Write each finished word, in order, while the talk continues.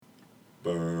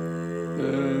Bear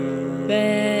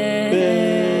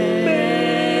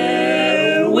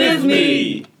with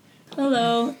me.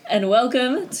 Hello and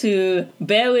welcome to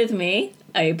Bear With Me,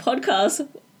 a podcast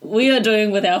we are doing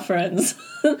with our friends.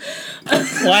 Wow.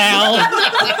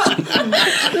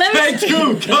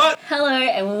 Hello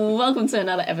and welcome to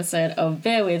another episode of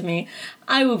Bear With Me.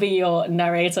 I will be your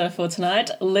narrator for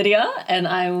tonight, Lydia, and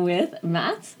I'm with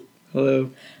Matt. Hello.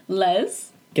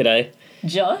 Les. G'day.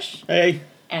 Josh. Hey.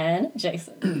 And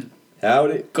Jason.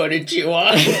 Howdy.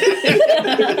 Konnichiwa.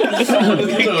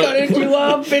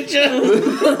 Konnichiwa, bitches.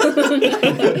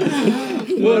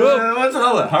 What's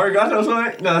another? Harigato or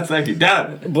something? No, that's thank you.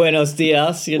 Damn. Buenos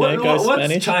dias, go What's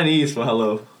Spanish. Chinese for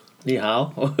hello? Ni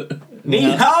hao. Ni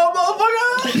hao, motherfucker!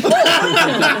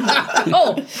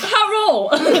 Oh, Haro!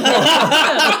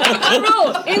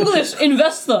 English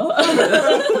investor.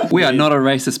 We are not a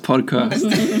racist podcast.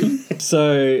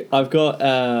 So I've got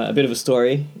a bit of a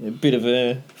story, a bit of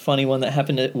a funny one that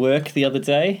happened at work the other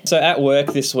day. So at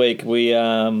work this week, we,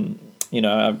 I've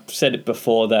said it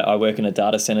before that I work in a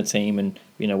data center team and,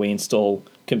 we install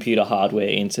computer hardware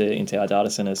into our data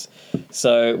centers.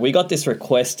 So we got this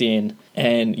request in,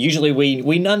 and usually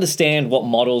we understand what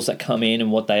models that come in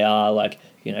and what they are, like,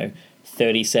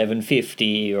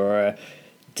 3750 or a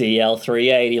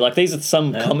DL380. Like, these are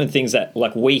some common things that,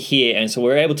 like, we hear, and so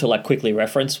we're able to, like, quickly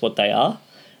reference what they are.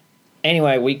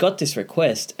 Anyway, we got this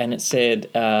request, and it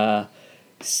said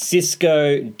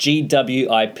Cisco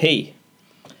GWIP.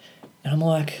 And I'm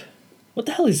like, what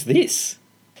the hell is this?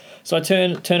 So I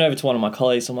turn over to one of my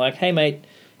colleagues. I'm like, hey, mate,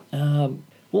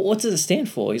 what does it stand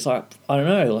for? He's like, I don't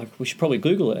know. Like, we should probably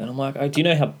Google it. And I'm like, oh, do you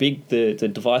know how big the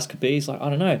device could be? He's like,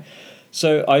 I don't know.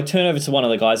 So I turn over to one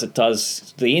of the guys that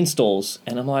does the installs,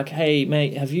 and I'm like, hey,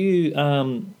 mate, have you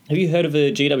heard of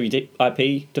a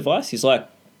GWIP device? He's like,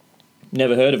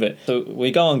 never heard of it. So we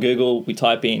go on Google, we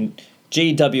type in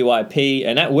GWIP,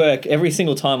 and at work, every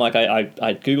single time, like,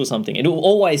 I Google something, it will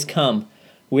always come,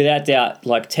 without doubt,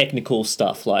 like, technical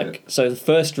stuff. Like, so the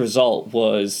first result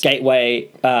was gateway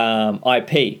IP.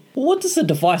 Well, what does the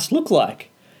device look like?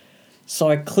 So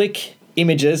I click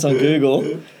images on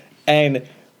Google, and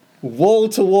wall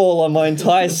to wall on my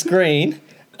entire screen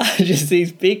are just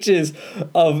these pictures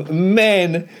of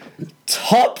men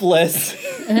topless,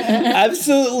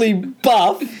 absolutely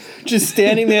buff, just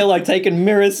standing there, like, taking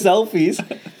mirror selfies.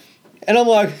 And I'm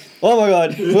like, oh my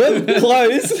God, whoop,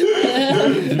 close.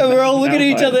 And we're all looking at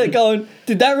each other going,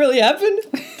 did that really happen?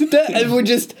 And we're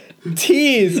just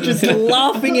tears, just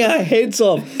laughing our heads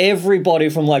off. Everybody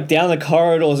from, like, down the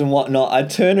corridors and whatnot, I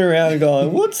turn around and go,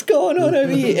 what's going on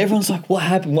over here? Everyone's like, what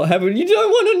happened? You don't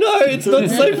want to know. It's not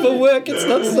safe for work. It's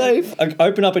not safe. I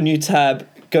open up a new tab,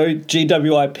 go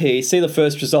GWIP, see the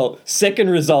first result.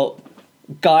 Second result,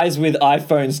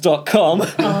 guyswithiphones.com.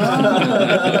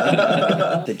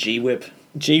 The GWIP.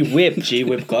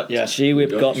 GWIP got ya.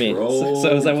 GWIP got me.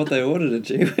 So is that what they ordered, a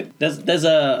GWIP? There's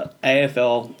a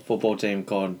AFL football team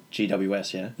called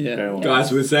GWS, yeah? Yeah. Very well. Guys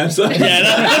with Samsung. Yeah,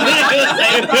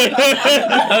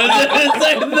 the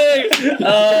same thing.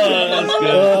 Oh, that's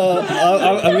good.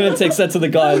 I'm going to text that to the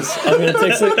guys. I'm going to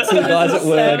text it to the guys at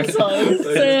work. So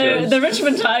the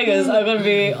Richmond Tigers are going to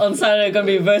be on Saturday, going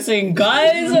to be versing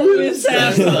guys with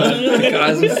Samsung.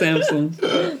 Guys with Samsung.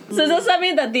 So does that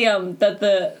mean that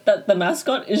the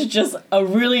mascot is just a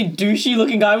really douchey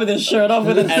looking guy with his shirt off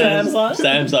with a Samsung?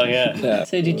 Samsung, yeah.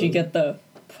 So did you get the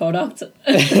product?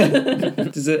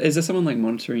 Is there someone, like,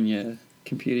 monitoring your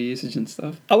computer usage and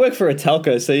stuff? I work for a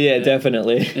telco, so yeah,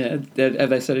 definitely. Yeah. Have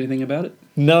they said anything about it?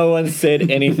 No one said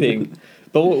anything.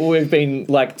 But we've been,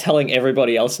 like, telling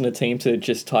everybody else in the team to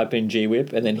just type in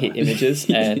GWIP and then hit images,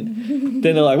 and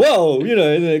then they're like, whoa,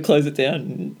 then they close it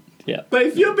down. Yeah. But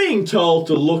if you're being told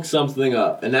to look something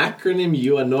up, an acronym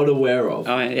you are not aware of,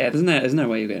 Oh, yeah, there's no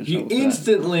way you're going to you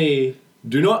instantly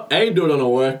do not A, do it on a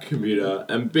work computer,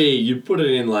 and B, you put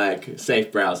it in, like,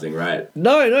 safe browsing, right?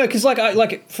 No, because,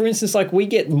 for instance, like, we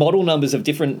get model numbers of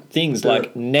different things,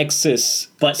 like Nexus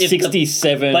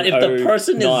 6709. But if the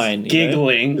person is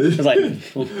giggling, it's like,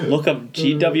 look up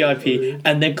GWIP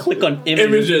and then click on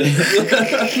images. Look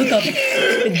up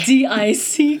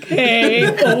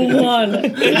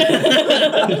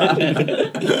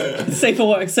DICK01. Safe for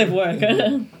work.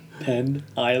 Pen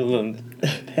Island.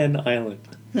 Pen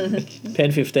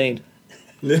 15.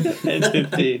 It's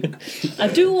 15. I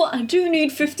do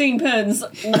need 15 pens.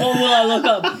 What will I look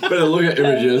up? Better look at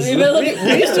images. You better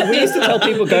look- We used to tell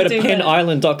people go to 15 pens.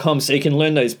 penisland.com so you can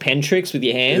learn those pen tricks with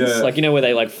your hands. Yeah. Like, you know, where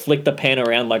they like flick the pen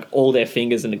around like all their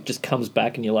fingers and it just comes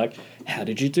back and you're like, how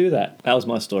did you do that? That was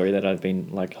my story that I've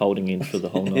been like holding in for the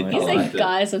whole night. You I say liked it.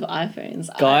 guys with iPhones.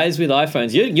 Guys with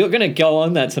iPhones, you're going to go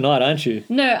on that tonight, aren't you?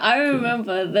 No, I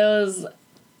remember there was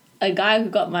a guy who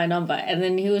got my number and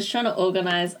then he was trying to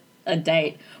organize a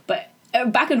date, but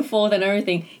back and forth and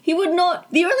everything. He would not,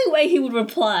 the only way he would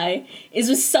reply is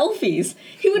with selfies.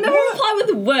 He would never reply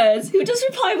with words, he would just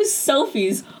reply with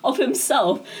selfies of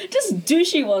himself. Just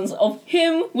douchey ones of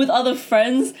him with other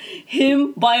friends,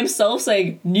 him by himself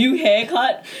saying, new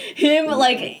haircut, him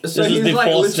like... So This he's was like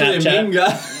before literally Snapchat. a meme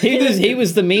guy. He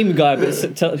was the meme guy,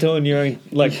 but telling your own,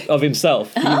 like, of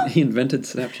himself. He invented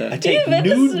Snapchat. I take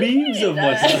nude memes of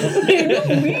myself.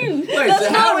 Wait, That's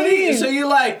so how not did you? me. So you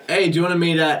like, hey, do you want to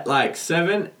meet at like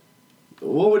 7?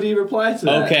 What would he reply to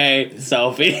that? Okay,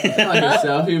 selfie. Like a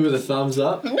selfie with a thumbs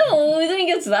up. No, we didn't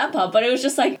get to that part, but it was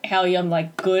just like, how are you? I'm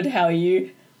like, good, how are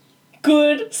you?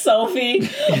 Good,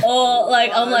 selfie. Or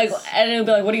like, I'm like, and it'll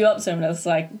be like, what are you up to? And it's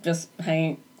like, just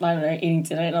hanging, I don't know, eating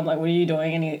dinner. And I'm like, what are you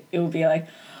doing? And it will be like,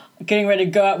 getting ready to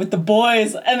go out with the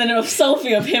boys. And then a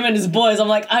selfie of him and his boys. I'm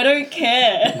like, I don't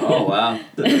care. Oh wow.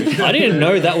 I didn't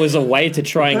know that was a way to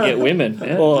try and get women.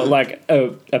 Or like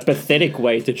a pathetic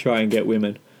way to try and get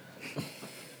women.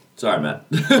 Sorry, Matt.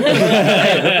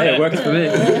 Hey, it works for me.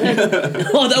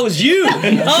 Oh, that was you!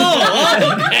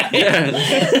 Oh,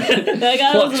 okay. That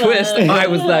guy Plot was twist, I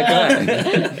was that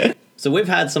guy. So we've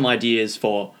had some ideas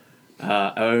for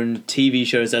our own TV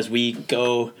shows as we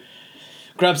go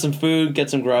grab some food, get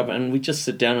some grub, and we just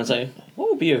sit down and say, what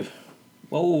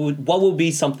will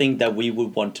be something that we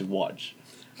would want to watch?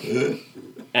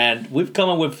 And we've come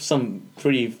up with some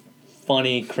pretty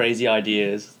funny, crazy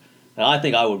ideas that I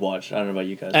think I would watch. I don't know about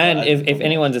you guys. And but if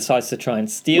anyone decides to try and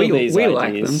steal these we like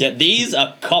ideas, them. yeah, these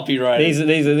are copyrighted.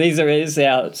 these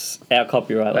are our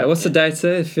copyright. Wait, what's the date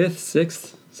say? 5th,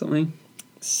 6th, something?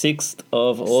 6th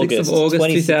of August. 6th of August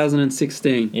 20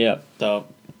 2016. Yeah. So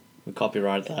we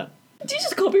copyrighted that. Do you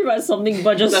just copyright something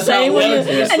by just That's saying how what it you,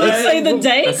 works, and you yes. say the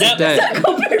date? Yep. Date.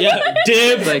 Copyright. Yeah,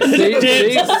 dibs. Like, see,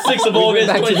 Dibs. 6th of August,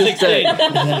 back to this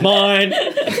 2016. Mine.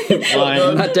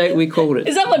 On that date we called it.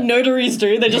 Is that what notaries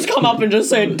do? They just come up and just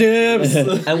say dibs.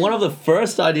 And one of the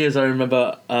first ideas I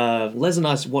remember, Les and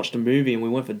I watched a movie and we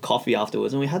went for coffee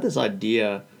afterwards, and we had this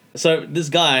idea. So this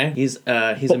guy, he's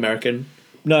American.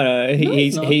 No,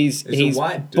 he's not. he's He's a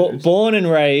white dude. born and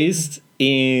raised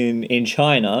in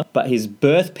China, but his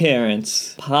birth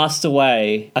parents passed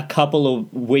away a couple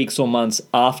of weeks or months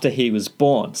after he was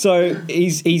born. So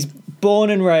he's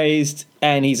born and raised,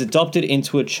 and he's adopted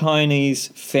into a Chinese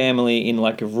family in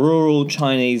like a rural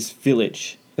Chinese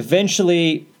village.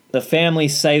 Eventually, the family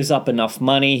saves up enough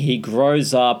money, he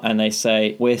grows up, and they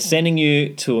say, we're sending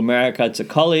you to America to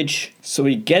college. So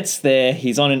he gets there,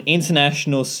 he's on an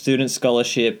international student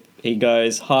scholarship. He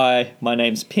goes, hi, my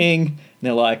name's Ping. And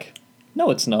they're like, no,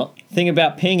 it's not. Thing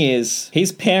about Ping is,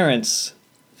 his parents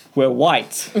were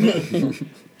white.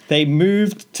 They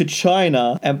moved to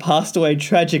China and passed away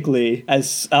tragically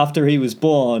after he was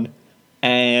born,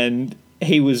 and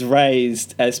he was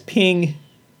raised as Ping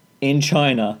in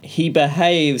China. He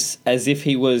behaves as if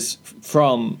he was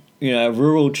from, a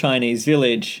rural Chinese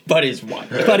village, But he's white.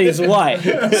 but he's white.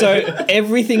 So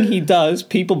everything he does,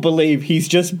 people believe he's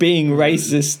just being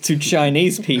racist to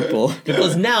Chinese people.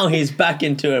 Because now he's back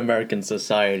into American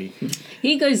society.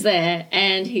 He goes there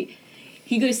and he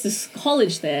goes to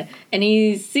college there and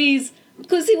he sees,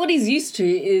 because what he's used to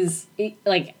is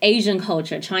like Asian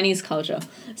culture, Chinese culture.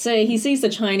 So he sees the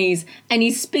Chinese and he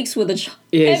speaks with a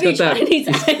heavy Chinese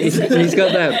accent. He's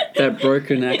got that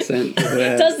broken accent.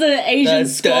 Where Does the Asian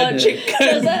squad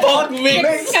chicken pot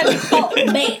mix.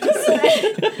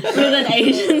 with an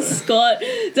Asian Scot,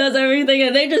 does everything,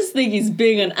 and they just think he's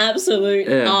being an absolute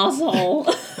asshole.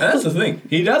 And that's the thing.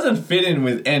 He doesn't fit in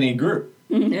with any group.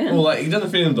 Yeah. Well, like, he doesn't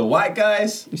fit in with the white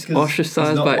guys. He's 'cause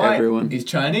ostracized not by white. everyone. He's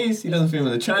Chinese. He doesn't fit in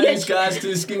with the Chinese guys because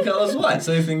his skin color's white.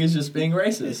 So they think he's just being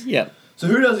racist. Yeah. So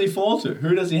who does he fall to?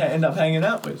 Who does he end up hanging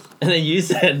out with? And then you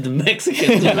said the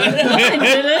Mexicans. I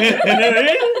did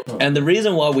it. And the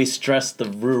reason why we stress the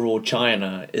rural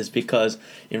China is because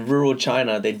in rural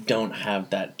China, they don't have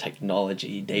that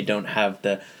technology. They don't have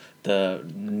the the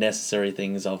necessary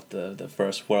things of the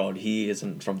first world. He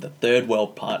isn't from the third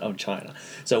world part of China.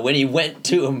 So when he went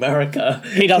to America,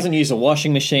 He doesn't use a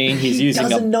washing machine. He's using a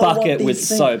doesn't know what bucket these with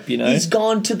things- soap, you know? He's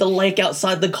gone to the lake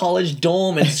outside the college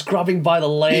dorm and scrubbing by the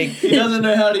lake. He doesn't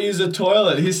know how to use a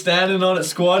toilet. He's standing on it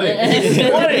squatting.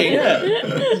 Squatting, yeah,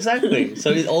 exactly.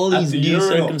 So all At these the new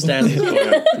urinal. circumstances for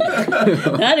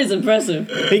him. That is impressive.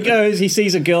 He goes, he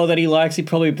sees a girl that he likes, he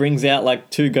probably brings out like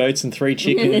 2 goats and 3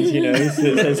 chickens, you know? He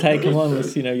says, hey, come on,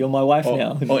 let's, you know, you're my wife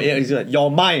now. Oh yeah, he's like, you're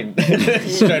mine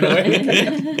straight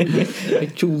away. I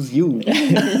choose you.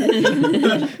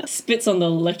 Spits on the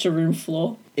lecture room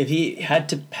floor. If he had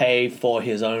to pay for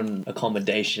his own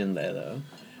accommodation there, though,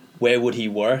 where would he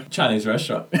work? Chinese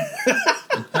restaurant.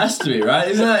 Has to be, right?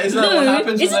 Isn't that what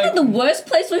happens? Isn't when it the worst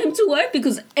place for him to work?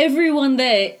 Because everyone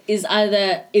there is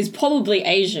probably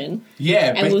Asian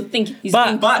yeah, and will but, think he's but-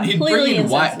 being but he'd completely bring in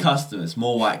white insensitive. customers,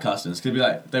 more white customers. Could be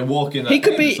like they walk in. He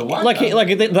could be it's a white like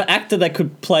guy. the actor that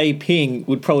could play Ping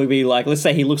would probably be like, let's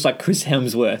say he looks like Chris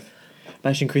Hemsworth.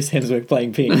 Imagine Chris Hemsworth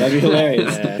playing Ping. That'd be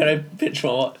hilarious. Can I pitch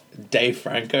for Dave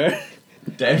Franco?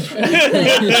 Dave. Yeah,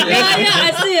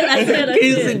 I see it.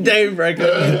 He's Dave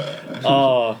Franco.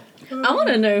 Oh, I want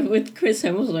to know with Chris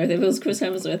Hemsworth, if it was Chris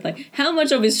Hemsworth, like how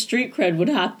much of his street cred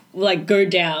would go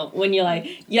down when you're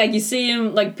like you see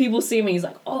him, like people see him and he's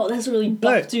like, oh, that's a really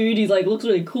buff No. dude, he's like looks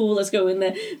really cool, let's go in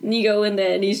there. And you go in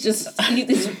there and he just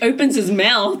opens his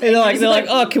mouth. And He's they're like,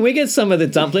 oh, can we get some of the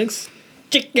dumplings?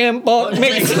 Chicken pork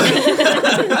mix.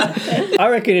 I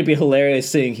reckon it'd be hilarious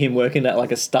seeing him working at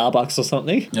like a Starbucks or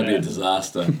something. That'd be a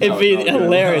disaster. It'd be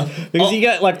hilarious because you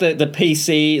get like the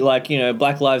PC, like, you know,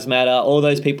 Black Lives Matter, all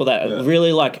those people that Yeah.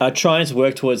 really like are trying to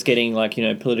work towards getting like, you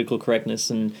know, political correctness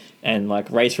and like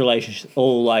race relations,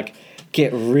 all like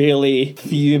get really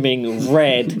fuming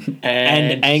red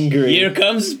and angry. Here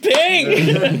comes Ping.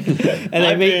 And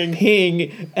they meet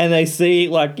Ping and they see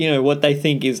like, you know, what they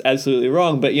think is absolutely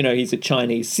wrong, but you know, he's a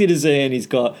Chinese citizen, he's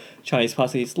got Chinese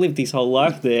passport, he's lived his whole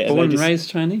life there. And Born they and raised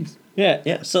Chinese. yeah.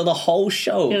 Yeah, so the whole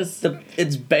show, Yes.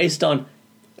 it's based on,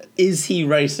 is he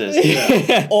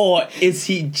racist? Or is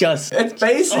he just... It's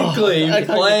basically I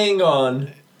can't- playing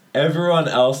on everyone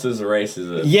else's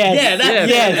racism. Yes. Yeah, that-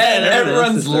 yes. And Yeah,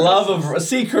 everyone's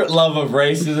secret love of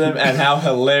racism and how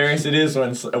hilarious it is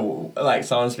when like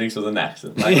someone speaks with an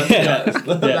accent. Like, let's be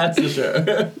honest. That's the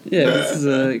show. Yeah, this is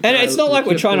a. And it's not like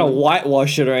we're trying to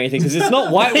whitewash it or anything, because it's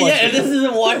not whitewashing. Yeah, this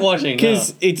isn't whitewashing. No.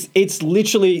 Because it's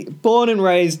literally born and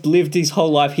raised, lived his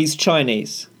whole life. He's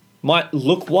Chinese. Might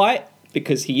look white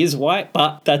because he is white,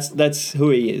 but that's who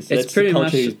he is. It's That's pretty the culture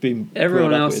much he's been everyone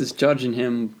brought up else with. is judging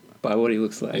him by what he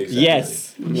looks like. Exactly.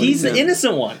 Yes. He's the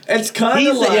innocent one. It's kind He's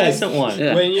of the like innocent one.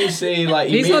 Yeah. when you see like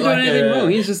you He's meet not doing like anything a wrong.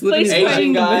 He's just living his Please life.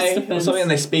 Asian the guy best or defense. something, and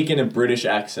they speak in a British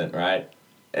accent, right?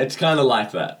 It's kind of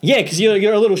like that. Yeah, because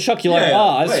you're a little shocked. You're like, Yeah,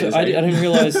 I wait a didn't second."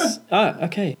 realize.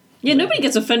 Okay. Yeah, nobody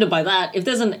gets offended by that. If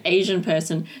there's an Asian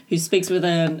person who speaks with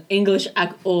an English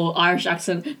or Irish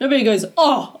accent, nobody goes,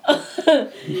 "Oh,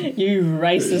 you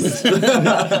racist!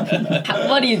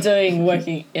 What are you doing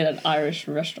working in an Irish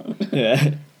restaurant?"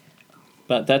 Yeah.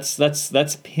 But that's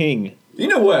Ping. You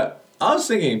know what? I was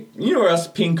thinking, you know where else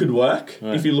Ping could work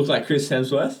Right. if you look like Chris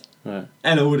Hemsworth, Right.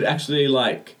 and it would actually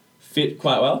like fit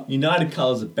quite well. United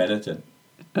Colors of Benetton.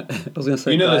 I was gonna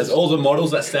say. You know, guys, there's all the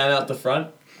models that stand out the front.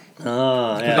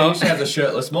 Oh, They yeah. usually have the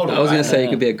shirtless model. I was gonna right? say you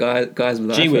could be a guys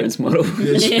with Gee iPhones model.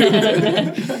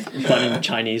 Funny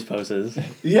Chinese poses.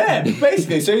 Yeah,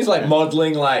 basically. So he's like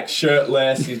modeling, like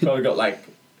shirtless. He's probably got like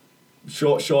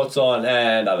short shorts on,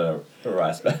 and I don't know, a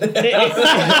rice bag.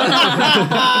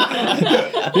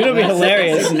 You know, what'd be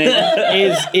hilarious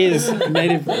is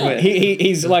Native.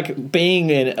 he's like being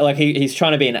in like he's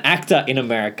trying to be an actor in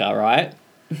America, right?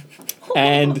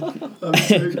 And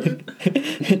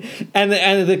and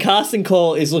the casting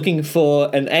call is looking for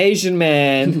an Asian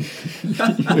man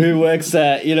who works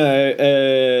at, you know,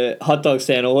 a hot dog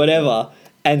stand or whatever.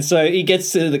 And so he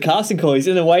gets to the casting call. He's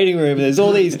in the waiting room, and there's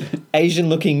all these Asian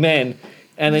looking men.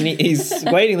 And then he's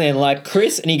waiting there, and like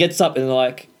Chris, and he gets up and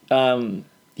like,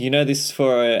 you know, this is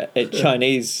for a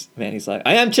Chinese man. He's like,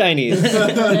 I am Chinese.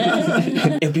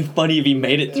 It'd be funny if he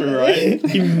made it through, right?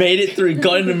 He made it through,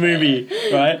 got in the movie,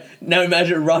 right? Now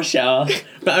imagine Rush Hour.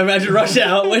 But imagine Rush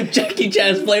Hour when Jackie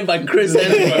Chan's played by Chris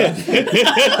Hemsworth.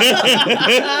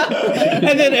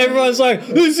 And then everyone's like,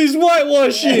 this is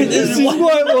whitewashing. This is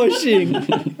whitewashing.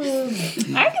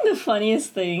 I reckon the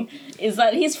funniest thing is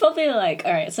that he's probably like,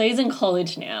 all right, so he's in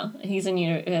college now. He's in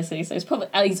university, so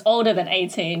he's older than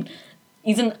 18.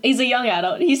 He's a young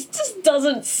adult. He just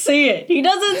doesn't see it. He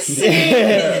doesn't see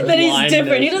that he's Blindness,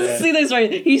 different. He doesn't yeah. see this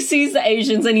right. He sees the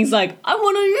Asians and he's like, I'm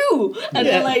one of you. And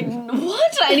they're like,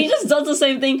 what? And he just does the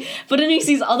same thing. But then he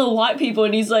sees other white people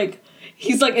and he's like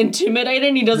intimidated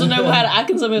and he doesn't know how to act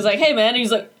in something. He's like, hey man. And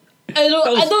he's like, I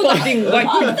don't fucking white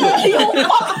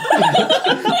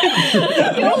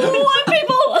You're white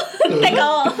people.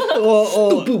 Or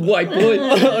Stupid white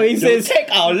boy. he says, Take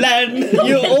our land.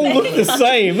 you all look the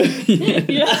same.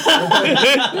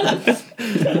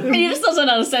 And he just doesn't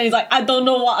understand. He's like, I don't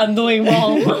know what I'm doing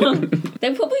wrong.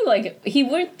 They're probably like, he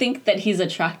won't think that he's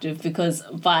attractive because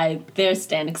by their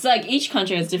standards, like each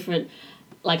country has different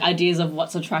like ideas of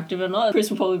what's attractive or not. Chris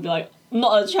will probably be like,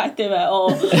 not attractive at all.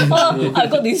 Oh, I've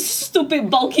got these stupid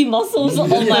bulky muscles on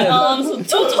my arms,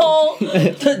 too tall.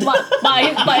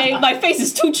 My face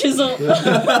is too chiseled.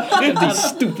 These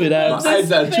stupid abs. My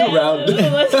eyes are too round.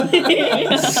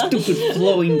 Stupid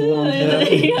flowing blonde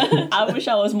hair. Yeah. I wish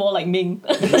I was more like Ming.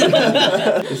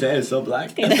 His hair is so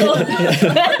black.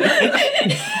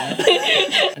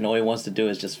 And all he wants to do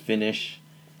is just finish,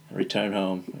 return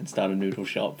home, and start a noodle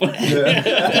shop. Why did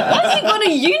he go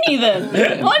to uni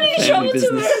then? Why did he travel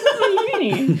business. to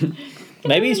uni?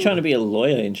 Maybe he's trying to be a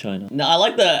lawyer in China. No, I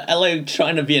like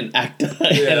trying to be an actor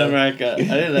in America. I think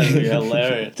that'd be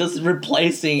hilarious. Just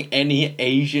replacing any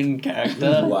Asian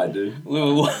character. White dude.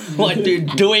 What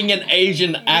dude doing an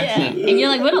Asian Yeah. accent? And you're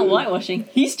like, we're not whitewashing.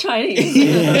 He's Chinese.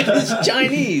 It's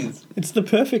Chinese. It's the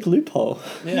perfect loophole.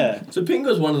 Yeah. So Ping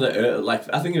was one of the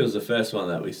I think it was the first one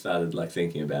that we started like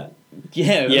thinking about.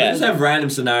 Yeah. We Yeah. just have random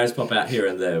scenarios pop out here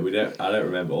and there. I don't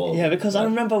remember all. Yeah, because I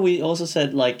remember we also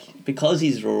said like because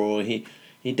he's rural, he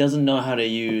doesn't know how to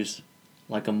use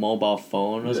like a mobile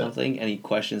phone or Yeah. something, and he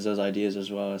questions those ideas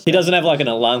as well. He doesn't have like an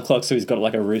alarm clock, so he's got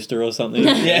like a rooster or something.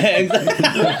 Yeah, exactly.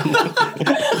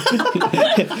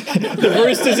 The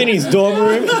rooster's in his dorm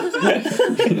room.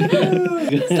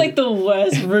 It's like the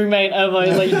worst roommate ever.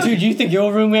 He's like, dude, you think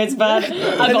your roommate's bad?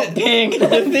 I got pink.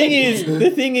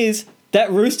 The thing is,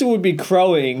 that rooster would be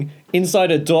crowing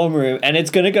inside a dorm room, and it's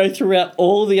going to go throughout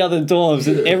all the other dorms,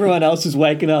 and everyone else is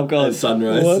waking up going, At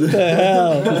sunrise. "What the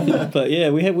hell?" But yeah,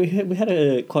 we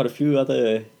had quite a few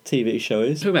other TV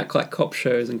shows. Talking about like cop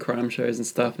shows and crime shows and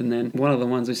stuff, and then one of the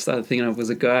ones we started thinking of was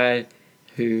a guy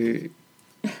who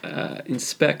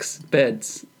inspects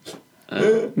beds,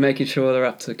 making sure they're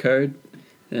up to code,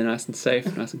 they're nice and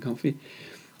safe, nice and comfy.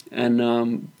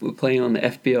 And we're playing on the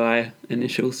FBI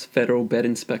initials, Federal Bed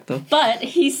Inspector. But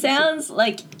it sounds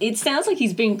like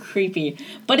he's being creepy,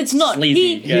 but it's not.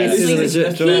 Sleazy, yeah. This sleazy. is a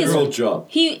legit job. federal job.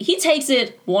 He takes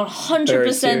it 100%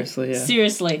 Very seriously, yeah.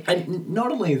 seriously. And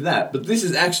not only that, but this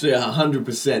is actually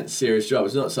 100% serious job.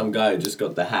 It's not some guy who just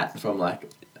got the hat from like.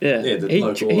 Yeah, Yeah, the he,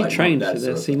 local, he like, trained mum, for dad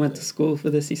sort this. of He went thing. to school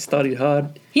for this. He studied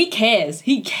hard. He cares.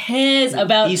 He cares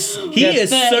about. He the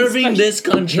is serving inspection. this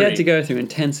He country. had to go through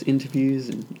intense interviews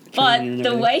and training But and the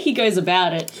everything. way he goes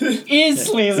about it is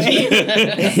sleazy.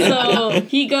 So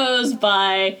he goes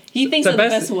by. He thinks of the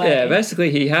best way. Yeah, basically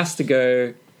he has to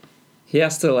go. He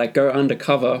has to like go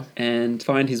undercover and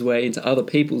find his way into other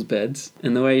people's beds.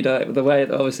 And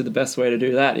obviously the best way to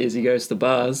do that is he goes to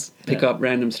bars, pick up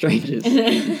random strangers.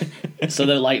 So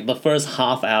they're like the first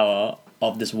half hour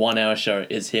of this 1 hour show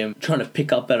is him trying to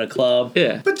pick up at a club.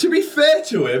 Yeah. But to be fair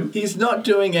to him, he's not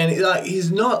doing any. Like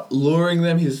he's not luring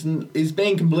them. He's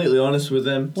being completely honest with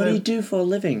them. What do you do for a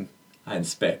living? I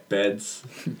inspect beds.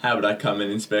 How would I come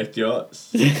and inspect yours?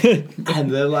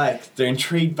 And they're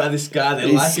intrigued by this guy. They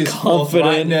He's like his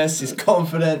confident. forthrightness, his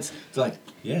confidence. It's like,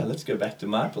 yeah, let's go back to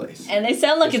my place. And they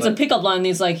sound like It's it's a like- pickup line.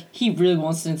 He's like, he really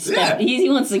wants to inspect. Yeah. He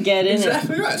wants to get in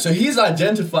Exactly right. So he's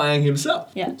identifying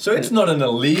himself. Yeah. So it's not an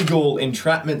illegal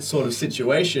entrapment sort of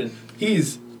situation.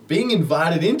 He's being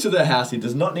invited into the house. He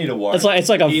does not need a warrant. It's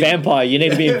like a He- vampire. You need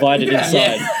to be invited Yeah.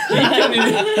 inside.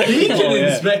 He can Oh,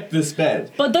 yeah. inspect this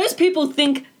bed. But those people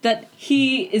think that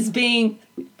he is being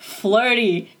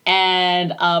flirty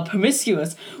and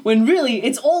promiscuous when really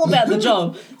it's all about the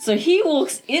job. So he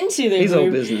walks into their He's all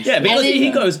room business. Yeah, because And then-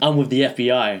 he goes, I'm with the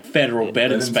FBI, Federal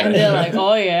Bed and Inspector. they're like,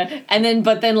 oh yeah. And then,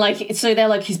 but then like, so they're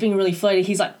like, he's being really flirty.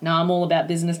 He's like, nah, I'm all about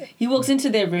business. He walks into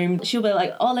their room. She'll be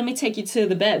like, oh, let me take you to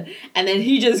the bed. And then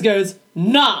he just goes,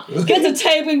 nah. Gets a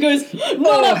tape and goes, Oh,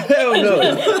 no. hell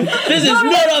no. This is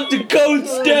not up to code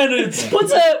standards.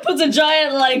 Puts a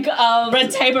giant like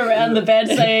red tape around the bed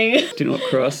saying, Do not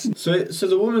cross. So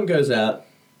the woman goes out.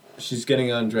 She's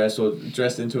getting undressed or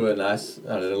dressed into a nice,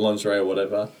 I don't know, lingerie or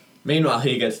whatever. Meanwhile,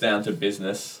 he gets down to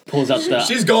business. Pulls out the,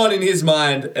 She's gone in his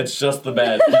mind. It's just the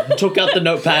bed. took out the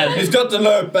notepad. He's got the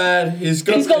notepad. He's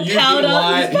got He's got the UV powder,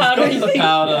 light. he's powder, He's got the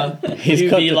powder. He's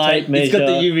got the UV light. tape He's got the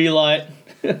measure. UV light.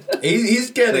 He's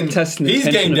getting Testing the he's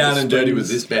tension getting of down the and dirty with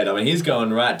springs. this bed. I mean, he's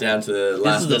going right down to the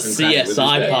last. This is the nook and cranny with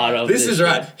CSI this bed. part of This this is shit.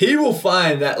 right. He will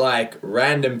find that like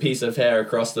random piece of hair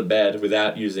across the bed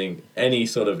without using any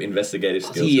sort of investigative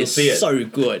skills. He You'll is see it. so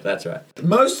good. That's right.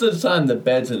 Most of the time, the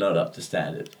beds are not up to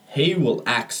standard. He will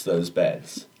axe those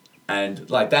beds, and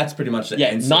like that's pretty much the Yeah,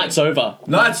 end night's scene. over.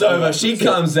 Night's over. She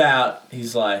comes out.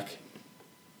 He's like,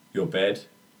 "Your bed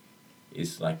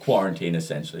is like quarantine.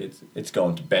 Essentially, it's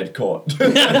going to bed court." So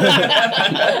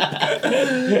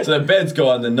the bed's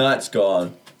gone. The night's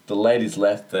gone. The lady's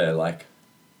left there like,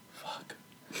 "Fuck,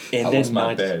 And I then lost my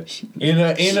night- bed." In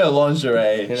her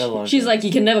lingerie. In a laundry. She's like,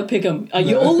 you can never pick him.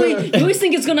 You always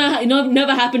think it's gonna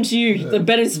never happen to you. The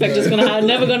bed inspector's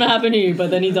never gonna happen to you,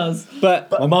 but then he does. But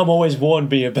My mom always warned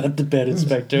me about the bed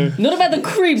inspector. Not about the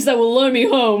creeps that will lure me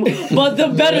home, but the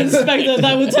bed inspector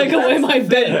that will take away my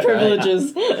bed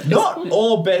privileges. Not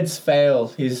all beds fail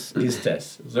his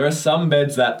test. There are some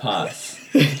beds that pass.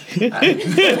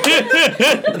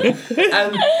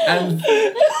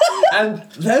 and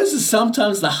those are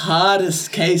sometimes the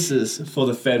hardest cases for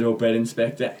the federal bed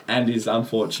inspector and his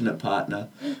unfortunate partner,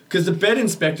 because the bed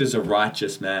inspector's a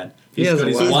righteous man. He's has got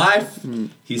a his wife. wife,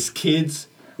 his kids,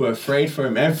 who are afraid for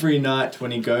him every night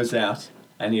when he goes out,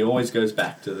 and he always goes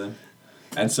back to them.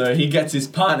 And so he gets his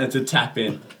partner to tap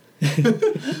in.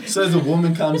 So the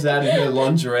woman comes out in her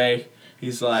lingerie.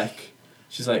 She's like,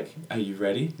 "Are you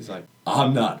ready?" He's like,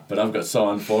 "I'm not, but I've got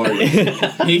someone for you."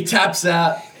 He taps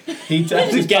out. He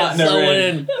taps his Get partner someone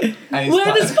in. in. And his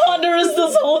Where this partner is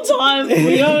this whole time,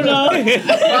 we don't know.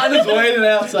 partner's waiting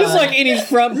outside. just like in his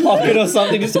front pocket or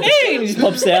something, just hey, and he just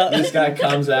pops out. This guy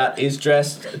comes out. He's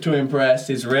dressed to impress.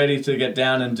 He's ready to get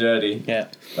down and dirty. Yeah.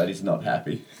 But he's not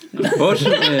happy.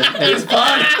 Unfortunately,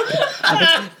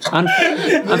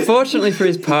 unfortunately for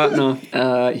his partner,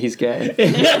 he's gay.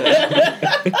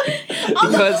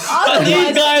 Because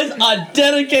These guys are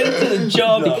dedicated to the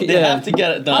job. They Yeah. have to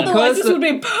get it done. Otherwise, Because this would be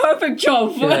a perfect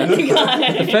job for Yeah. any the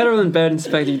guy. federal bed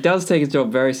inspector, he does take his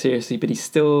job very seriously, but there's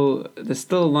still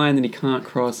a line that he can't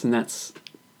cross, and that's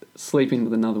sleeping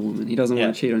with another woman. He doesn't Yeah.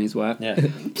 want to cheat on his wife. Yeah.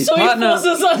 His So partner, he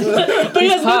forces us, but he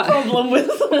has no part- problem with.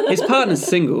 his partner's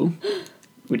single,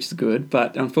 which is good,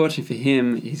 but unfortunately for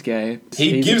him, he's gay.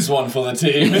 He's- one for the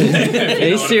team.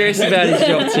 He's serious about his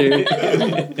job too.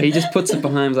 He just puts it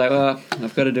behind him, like, well,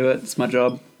 I've got to do it. It's my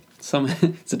job.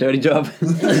 It's a dirty job.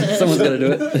 Someone's got to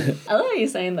do it. I love how you're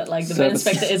saying that, like, the bed Service.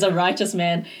 inspector is a righteous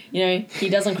man. You know, he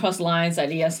doesn't cross lines,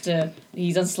 that he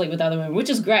doesn't sleep with other women,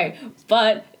 which is great.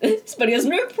 But he has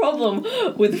no problem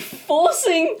with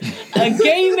forcing a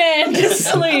gay man to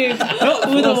sleep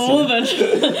with a woman.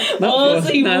 Or else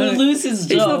he will lose his job.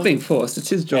 He's not being forced. It's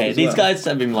his job. Hey, as these well. guys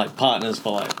have been like partners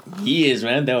for like years,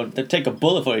 man. They'll take a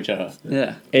bullet for each other.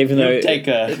 Yeah. Even though You'll take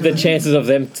a the chances of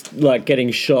them like getting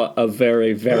shot are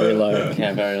very, very low.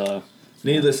 yeah, very low.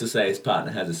 Needless to say, his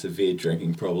partner has a severe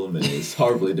drinking problem and is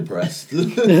horribly depressed.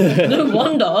 No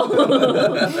wonder.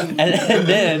 And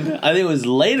then I think it was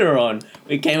later on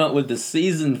we came up with the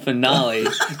season finale.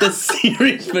 The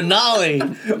series finale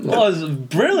was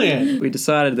brilliant. We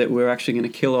decided that we were actually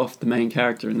going to kill off the main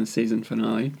character in the season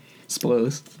finale.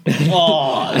 Spoilers.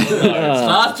 Oh, no.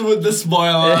 Starts with the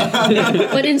spoiler.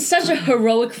 But in such a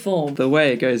heroic form. The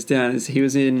way it goes down is he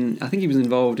was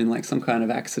involved in like some kind of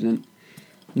accident.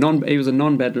 He was a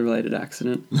non-bed related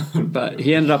accident, but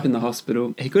he ended up in the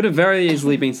hospital. He could have very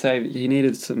easily been saved. He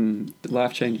needed some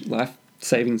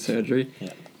life-saving surgery. Yeah.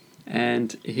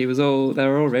 And they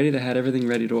were all ready. They had everything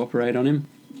ready to operate on him.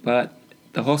 But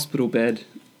the hospital bed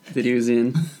that he was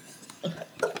in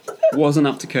wasn't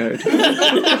up to code.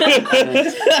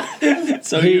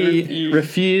 So He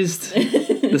refused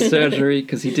the surgery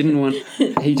because he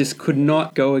just could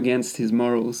not go against his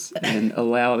morals and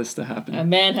allow this to happen. A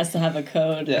man has to have a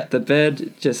code. Yeah. The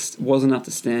bed just wasn't up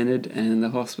to standard, and the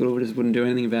hospital just wouldn't do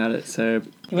anything about it. So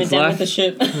He went his down life, with the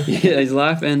ship, yeah, his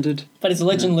life ended. but his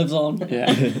legend lives on. Yeah,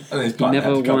 And his partner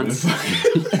never had to come once.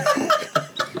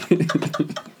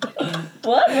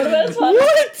 What? What about his partner?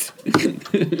 What?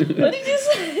 What did you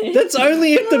say? That's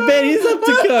only if the bed is up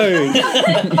to code.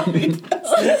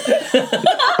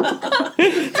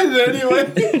 Anyway,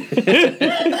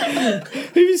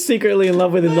 He was secretly in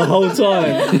love with him the whole time.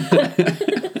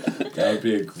 that would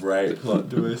be a great plot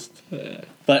twist.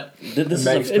 But this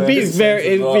Makes is It'd be Perfect very,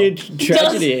 sense as it'd be a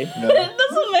tragedy. It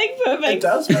doesn't make perfect.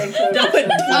 does make sense. No,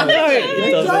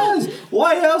 it doesn't.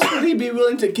 Why else would he be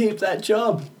willing to keep that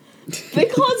job?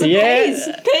 Because it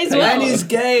Yeah. pays well. And he's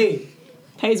gay.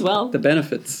 Pays well. the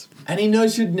benefits. And he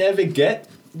knows he'd never get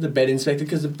the bed inspector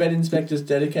because the bed inspector's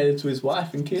dedicated to his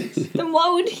wife and kids. Then why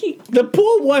would he? The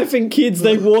poor wife and kids,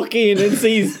 they walk in and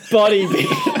see his body.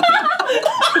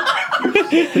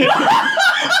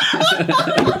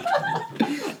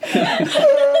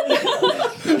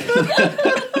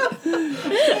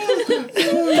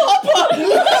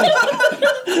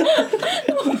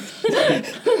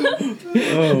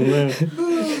 Oh man.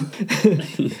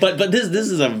 but this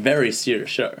is a very serious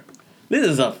show. This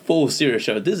is a full serious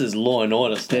show. This is Law and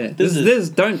Order stuff. Yeah, this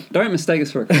don't mistake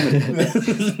us for a comedy. This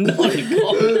is not a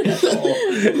comedy at all.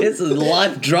 This is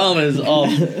life dramas of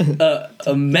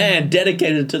a man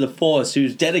dedicated to the force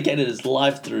who's dedicated his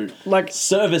life through Like,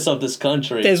 service of this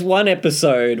country. there's one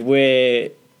episode where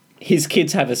his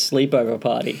kids have a sleepover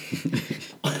party.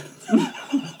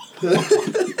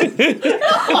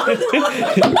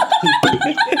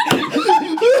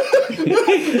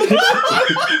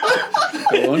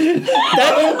 Go on.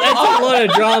 That's a lot of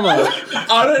drama.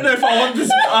 I don't know if I want this.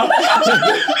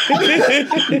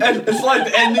 It's like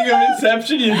the ending of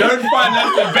Inception. You don't find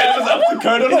out the bed was up to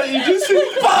code or not. You just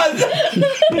see Buzz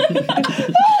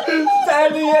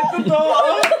standing at the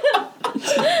door.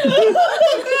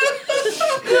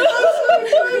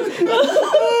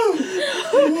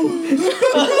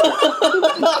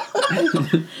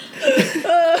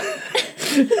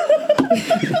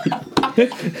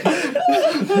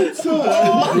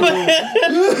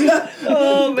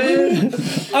 Oh man,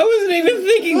 I wasn't even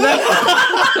thinking that.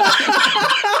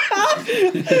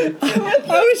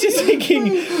 I was just thinking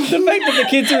the fact that the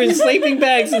kids are in sleeping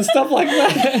bags and stuff like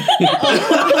that.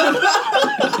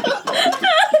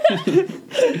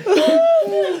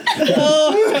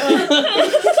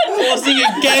 Forcing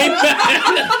a game back.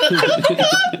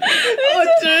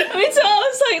 Me too. I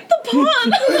was like, the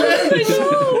pun.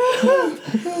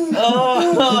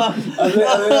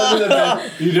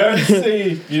 You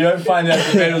don't find out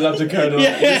the bed was up to code or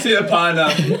not. You just see the partner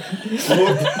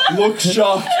look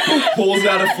shocked, pulls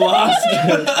out a flask.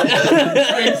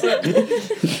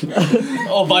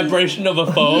 Or vibration of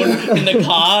a phone in the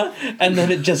car, and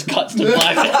then it just cuts to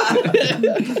black.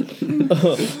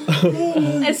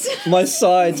 My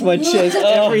sides, my chest,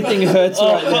 everything hurts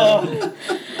right now.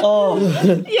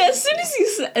 Yeah, as soon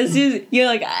as you're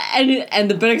like, and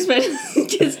the bed expansion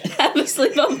gets half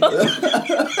asleep. Me and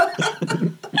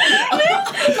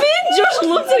Josh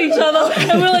looked at each other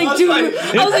and we're like, dude, I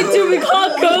was like, dude, we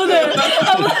can't go there.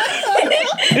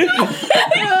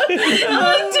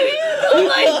 I'm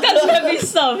like, that's heavy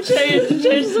stuff.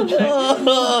 Change something.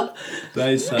 That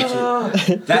is such a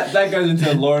that goes into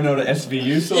a Law and Order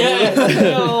SVU sort of.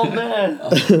 Oh man.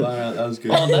 That was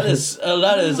good. Oh,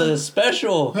 that is a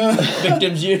special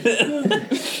victims unit.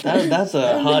 That's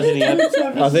a hard hitting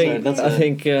episode. I think that's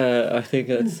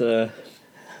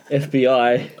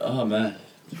FBI, Oh man.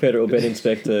 Federal Bed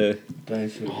Inspector.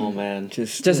 Oh man.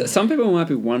 Just Some people might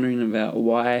be wondering about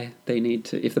why they need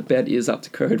to, if the bed is up to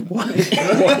code, why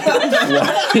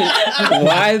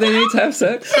they need to have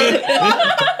sex.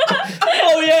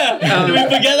 Oh yeah. Did we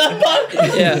forget that part?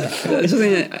 Yeah,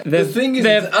 The thing is,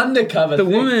 it's an undercover the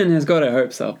thing. woman has got her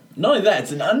hopes up. Not only that,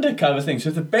 it's an undercover thing. So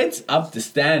if the bed's up to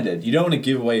standard, you don't want to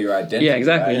give away your identity. Yeah,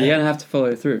 exactly. Right? You're gonna have to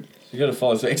follow through. You got to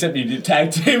follow. So except you do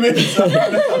tag team it.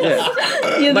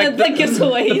 Yeah. Yeah, Like that gives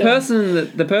away. The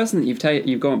person that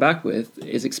you've gone back with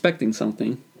is expecting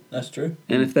something, That's true.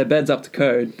 and if their bed's up to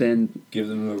code, then Give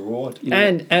them a reward. you know,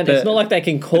 and the- it's not like they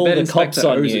can call bed the cops inspector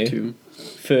on owes it to you 'em.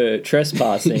 for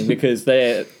trespassing because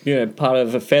they're part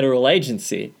of a federal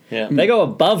agency. Yeah. They go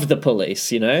above the police,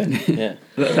 Yeah.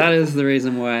 That is the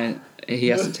reason why he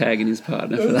has to tag in his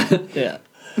partner for that. Yeah.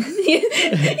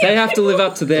 They have to live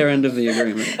up to their end of the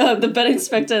agreement. The bed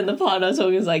inspector and the partner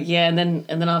talking is like, yeah, and then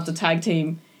after tag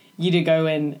team, you to go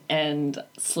in and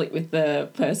sleep with the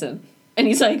person. And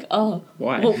he's like, oh,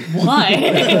 Why? well, why?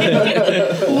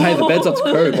 Hey, the bed's up to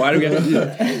code. Why do we have to do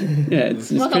that? Yeah, it's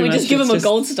Why can't we just give him a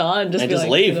gold star and just And be just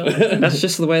like, leave. you know? That's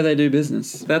just the way they do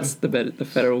business. That's the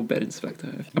federal bed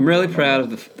inspector. I'm really proud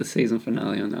of the season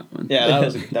finale on that one. Yeah, that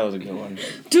was a good one.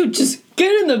 Dude, just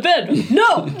get in the bed.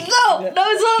 No,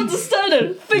 it's not up to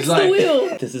standard. Fix the like-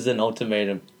 wheel. This is an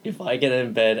ultimatum. If I get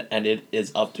in bed and it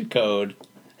is up to code,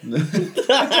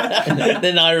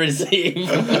 then I receive.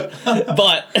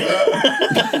 But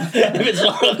if it's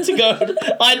not up to code,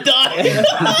 I die.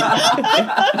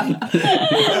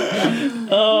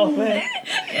 Oh man.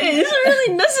 Is it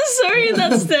really necessary in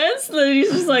that stance that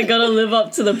he's just like gotta live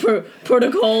up to the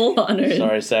protocol?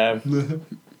 Sorry, Sam.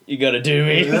 You gotta do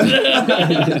me.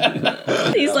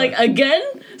 He's like, again,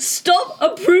 stop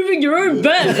approving your own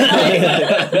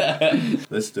bed.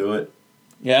 Let's do it.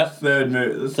 Yeah. Third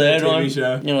Third TV one,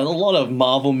 show. you know, a lot of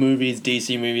Marvel movies,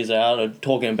 DC movies out are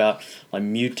talking about like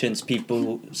mutants,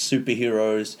 people,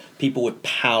 superheroes, people with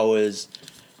powers.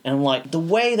 And like the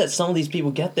way that some of these people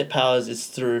get their powers is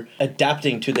through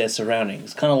adapting to their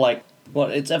surroundings. Kind of like Well,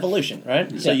 it's evolution, right?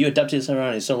 So Yeah. you adapt to your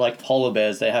surroundings. So like polar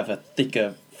bears, they have a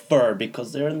thicker fur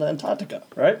because they're in the Antarctica,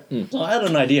 right? So I had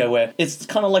an idea where it's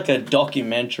kind of like a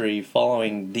documentary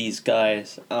following these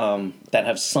guys that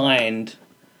have signed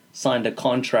a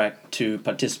contract to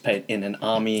participate in an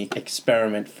army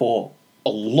experiment for a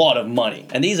lot of money.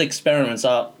 And these experiments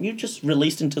are you just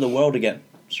released into the world again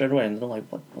straight away, and they're like,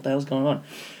 what the hell's going on?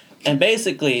 And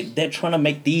basically, they're trying to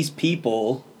make these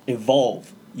people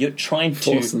evolve. You're trying to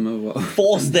Force them over.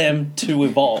 force them to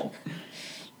evolve.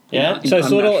 Yeah? In So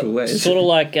unnatural ways. sort of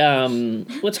like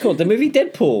what's it called the movie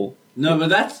Deadpool, No, but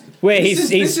that's where this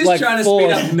he's is like trying to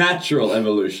forced. speed up natural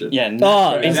evolution. Yeah. Oh,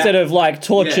 natural- instead of like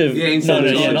torture. Yeah, instead No,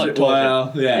 of no, yeah, torture. not torture.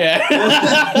 Well, yeah.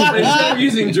 Yeah. Instead of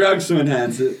using drugs to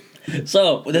enhance it.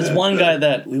 So there's one guy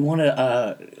that we want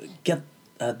to get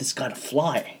this guy to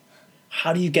fly.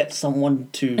 How do you get someone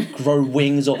to grow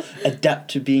wings or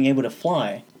adapt to being able to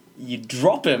fly? You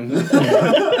drop him.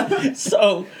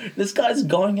 So this guy's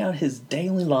going out his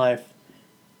daily life,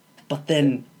 but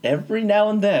then every now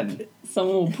and then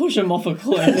Someone will push him off a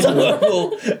cliff. someone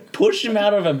will push him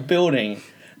out of a building,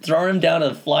 throw him down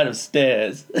a flight of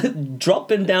stairs,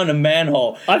 drop him down a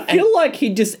manhole. I feel like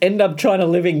he'd just end up trying to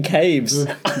live in caves.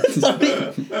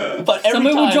 But every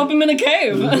Someone will time drop him in a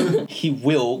cave. he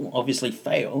will obviously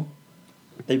fail.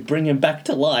 They bring him back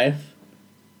to life.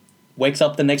 Wakes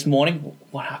up the next morning.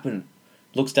 What happened?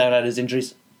 Looks down at his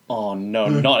injuries. Oh no,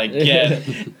 not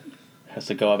again. Has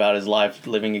to go about his life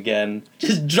living again.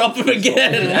 Just drop him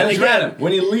again. And it's random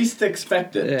when you least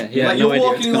expect it. Yeah, yeah, Like no you're idea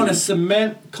walking it's on a coming.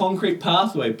 cement concrete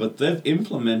pathway, but they've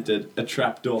implemented a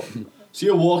trap door. So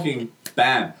you're walking,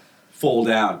 bam, fall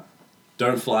down,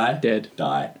 don't fly, Dead.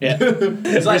 die. Yeah.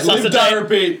 It's like live, die,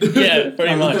 repeat. Yeah,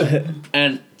 pretty much.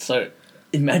 And so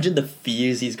imagine the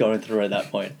fears he's going through at that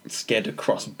point. Scared to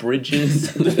cross bridges.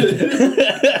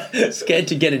 Scared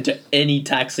to get into any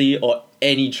taxi or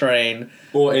any train.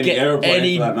 Or any Get aeroplane.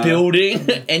 any for that matter. building,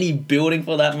 any building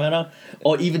for that matter,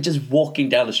 or even just walking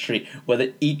down the street,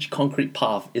 whether each concrete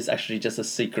path is actually just a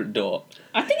secret door.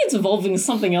 I think it's evolving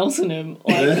something else in him,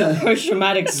 like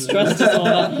post-traumatic stress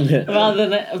disorder, rather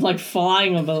than like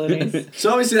flying abilities. So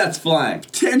obviously that's flying.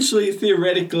 Potentially,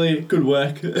 theoretically, it could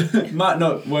work. Might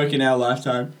not work in our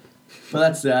lifetime. But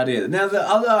that's the idea. Now the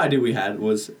other idea we had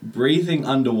was breathing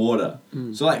underwater.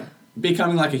 So like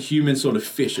becoming like a human sort of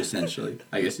fish, essentially,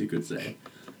 I guess you could say.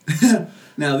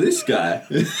 Now this guy,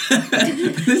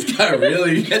 this guy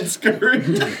really gets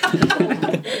screwed.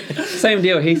 Same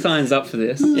deal. He signs up for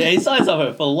this. Yeah, he signs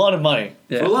up for a lot of money.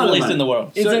 Yeah. For a lot of Released money. in the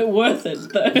world. Is So- it worth it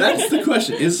though? That's the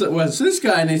question. So this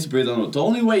guy needs to breathe underwater. The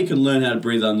only way you can learn how to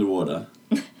breathe underwater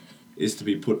is to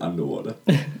be put underwater.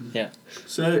 Yeah.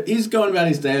 So he's going about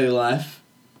his daily life.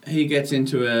 He gets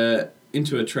into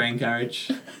a train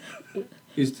carriage.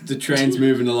 The train's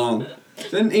moving along.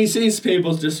 Then he sees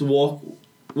people just walk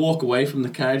away from the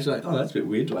carriage like, oh, that's a bit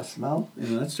weird. Do I smell?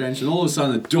 That's strange. And all of a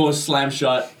sudden the door slams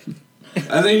shut. And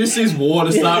then he just sees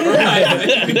water start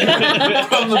rising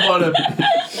from the bottom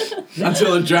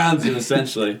until it drowns him,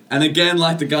 essentially. And again,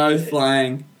 like the guy who's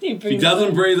flying, if he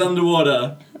doesn't breathe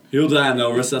underwater, he'll die and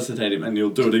they'll resuscitate him and he'll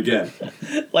do it again.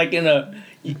 Like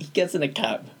he gets in a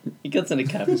cab. He gets in a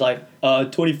cab. He's like,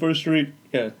 21st Street.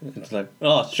 Yeah. It's like,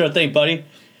 oh, sure thing, buddy.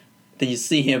 Then you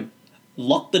see him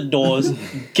lock the doors,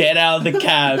 get out of the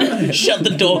cab, shut the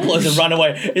door, close, and run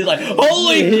away. He's like,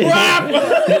 holy crap!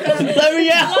 Let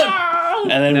me out!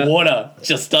 And then water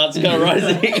just starts going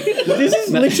rising. This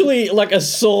is literally like a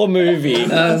Saw movie.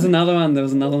 There's another one. There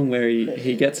was another one where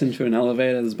he gets into an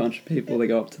elevator. There's a bunch of people. They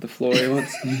go up to the floor he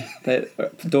wants. The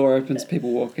door opens.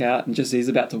 People walk out, and just as he's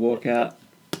about to walk out,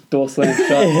 door slams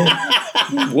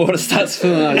shut. Water starts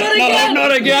filling up.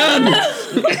 Not again!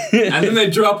 And then they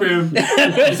drop him. He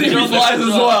flies as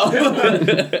well.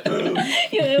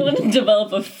 You want to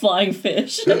develop a flying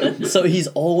fish. So he's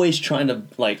always trying to,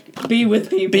 like, Be with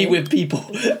people. be with people.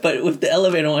 But with the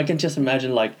elevator, I can just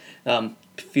imagine, like, a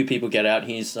few people get out,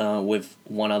 he's with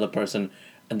one other person,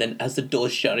 and then as the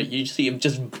doors shut, you see him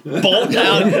just bolt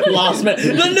out last minute.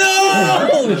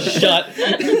 No! Shut.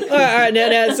 All right,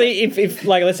 now, see, if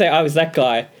like, let's say I was that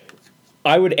guy,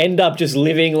 I would end up just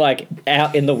living, like,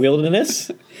 out in the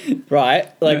wilderness, right?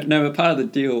 Like, No, but part of the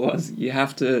deal was you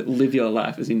have to live your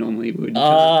life as you normally would.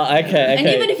 okay. And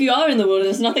even if you are in the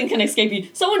wilderness, nothing can escape you.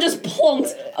 Someone just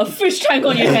plonks a fish tank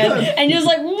on your head, and you're just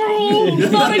like, "Whoa,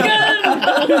 not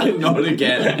again!" Not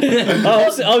again. I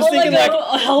was Or thinking, like like,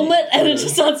 a helmet, and it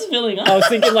just starts filling up. I was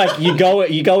thinking, like, you go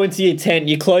into your tent,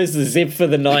 you close the zip for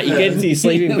the night, you get into your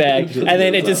sleeping bag, and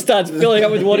then it just starts filling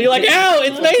up with water. You're like, ow,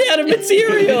 it's made out of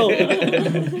material.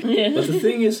 Yeah. But the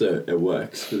thing is, though, it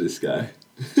works for this guy.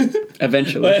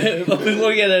 Eventually. But before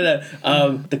we get into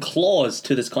that, the clause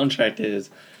to this contract is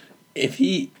if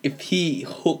he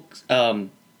hooks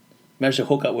manages to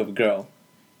hook up with a girl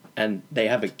and they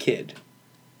have a kid,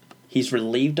 he's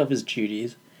relieved of his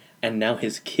duties, and now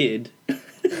his kid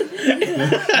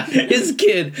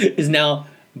is now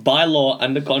by law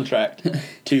under contract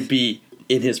to be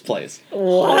in his place.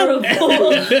 Horrible.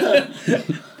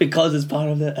 Because it's part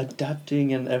of the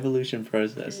adapting and evolution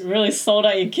process. Really sold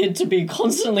out your kid to be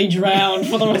constantly drowned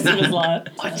for the rest of his life.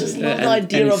 I just Yeah, love the and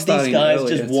idea he's of these starting guys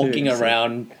earlier just too, walking so-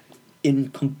 around in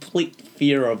complete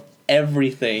fear of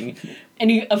everything.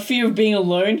 And a fear of being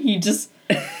alone, he just,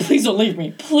 please don't leave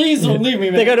me. Please don't leave me,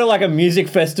 man. They go to like a music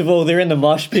festival, they're in the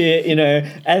mosh pit, you know,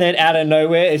 and then out of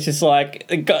nowhere, it's just like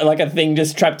a thing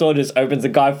just trapdoor just opens, the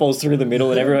guy falls through the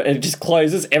middle, and it just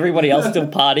closes. Everybody else still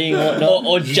partying or whatnot.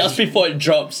 Or just before it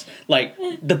drops, like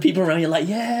the people around you are like,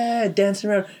 yeah,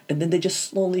 dancing around, and then they just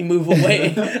slowly move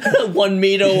away 1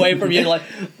 meter away from you, like,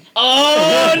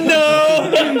 oh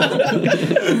no!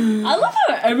 I love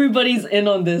how everybody's in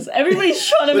on this. Everybody's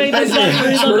trying to make this like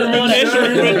breathe underwater.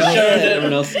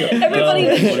 Everyone else got Everybody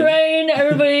in the train,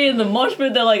 everybody in the mosh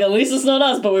pit, they're like, at least it's not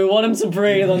us, but we want him to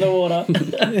breathe underwater.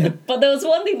 But there was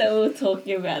one thing that we were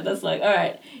talking about that's like,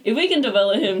 alright, if we can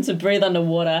develop him to breathe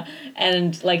underwater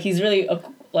and like he's really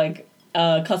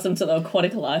accustomed to the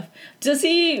aquatic life, does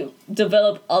he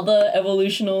develop other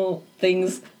evolutional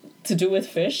things to do with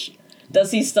fish?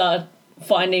 Does he start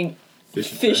finding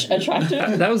fish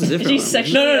attractive? That was a Is different he one.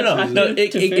 sexually No.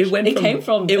 attracted to fish? It went from, came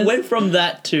from it this- went from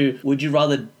that to would you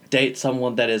rather date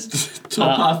someone that is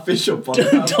Top half fish or bottom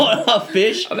half? don't have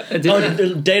fish Did or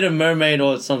that, date a mermaid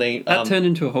or something? that turned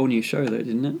into a whole new show though,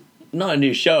 didn't it? Not a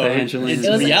new show. The Angelina It's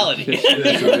Jolie reality. fish.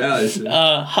 That's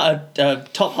reality.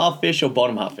 Top half fish or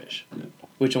bottom half fish?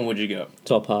 Which one would you go?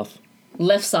 Top half.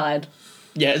 left side.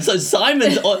 Yeah, so Simon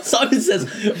says,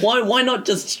 why not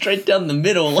just straight down the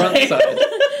middle? Front Like, side.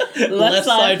 Left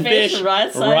side fish,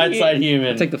 right side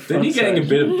human. Take the Then front you're getting a side.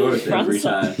 bit of both Front every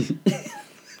side. time.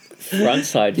 Front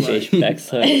side fish, back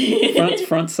side.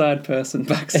 front side person,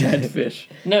 back side fish.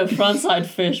 No, front side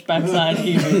fish, back side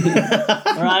human.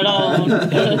 Right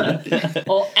on.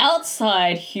 Or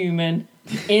outside human,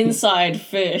 inside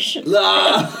fish. And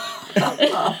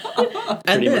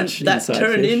Pretty then much that inside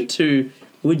turned fish. into,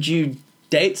 would you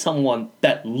date someone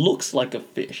that looks like a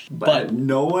fish, But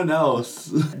no one else.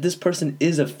 this person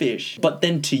is a fish, but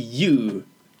then to you,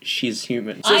 she's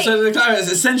human. So the guy is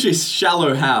essentially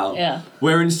Shallow Hal. Yeah.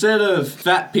 Where instead of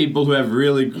fat people who have a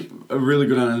really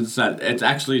good understanding, it's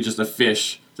actually just a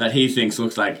fish that he thinks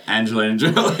looks like Angelina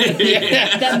Jolie.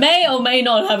 That may or may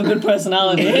not have a good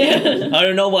personality. I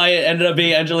don't know why it ended up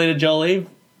being Angelina Jolie,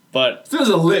 but There was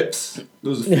a lips. There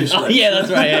was a fish oh, lips. yeah,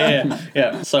 that's right.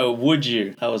 Yeah. So would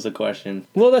you? That was the question.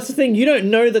 Well, that's the thing. You don't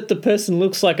know that the person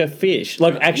looks like a fish.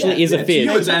 Like, actually is a To fish.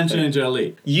 you, it's Angelina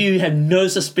Jolie. You had no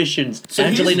suspicions. So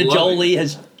he's Angelina loving. Jolie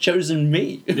has chosen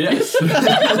me Yes.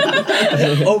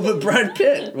 over Brad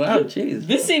Pitt. Wow, jeez.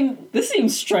 This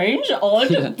seems strange, odd,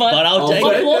 but But I'll take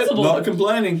but it. plausible. Not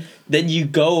complaining. Then you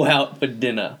go out for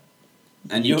dinner.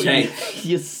 And you take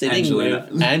You're sitting Angelina.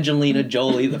 with Angelina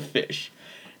Jolie the fish.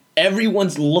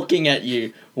 Everyone's looking at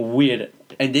you weird.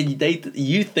 And then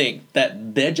you think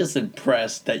that they're just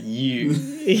impressed that you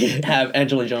have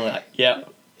Angelina Jolie like, yeah,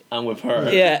 I'm with her.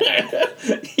 Yeah.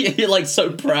 You're like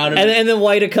so proud of And it. then the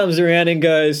waiter comes around and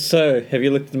goes, "So, have you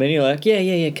looked at the menu?" Like,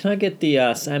 yeah. Can I get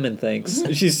the salmon, thanks?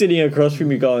 And she's sitting across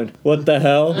from you going, "What the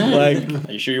hell?" Like,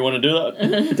 Are you sure you want to do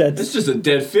that? that's It's just a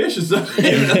dead fish. It's not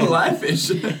even a live fish.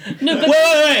 No, but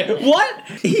Wait, what?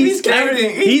 He's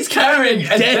carrying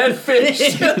a dead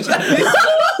fish.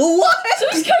 What? so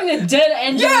he's carrying a dead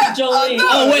Angelina Jolie.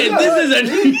 Oh wait, this is a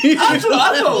new That's what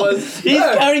I thought was. He's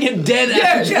carrying a dead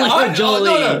Angelina Jolie.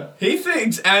 No. He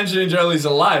thinks Angelina Jolie's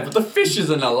alive, but the fish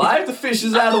isn't alive. The fish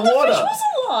is out of The fish water. was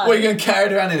alive. We're gonna carry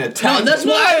it around in a No, tank. that's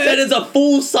why I said it's a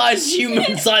full-size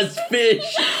human-sized fish.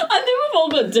 I think we've all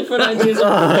got different ideas of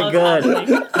oh what's god.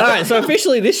 happening. All right, so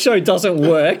officially this show doesn't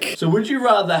work. So would you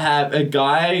rather have a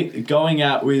guy going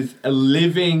out with a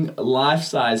living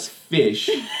life-size fish,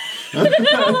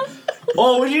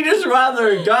 or would you just rather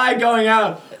a guy going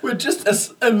out with just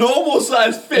a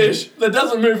normal-sized fish that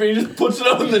doesn't move and he just puts it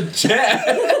on the chair?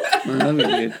 That'd be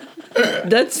weird.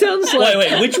 That sounds like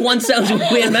Wait, which one sounds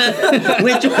weird, man?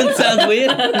 Which one sounds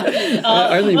weird?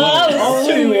 Only one.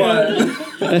 Oh, Only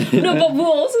one. no, but we were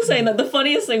also saying that the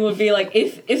funniest thing would be like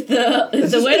if the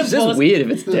waiter It's just brought, weird if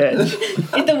it's dead.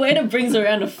 if the waiter brings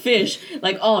around a fish,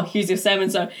 like, oh, here's your salmon.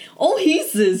 So all he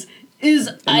says is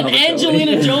an Another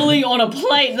Angelina Jolie on a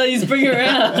plate that he's bringing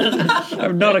around.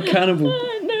 I'm not a cannibal.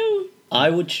 No. I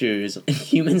would choose a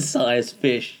human-sized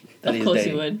fish that Of he's course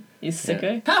dating. you would. You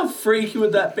sicko. How freaky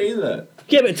would that be, though?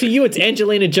 Yeah, but to you it's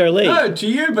Angelina Jolie. No, to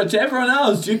you, but to everyone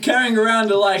else, you're carrying around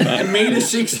a like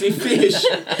 $1.60 fish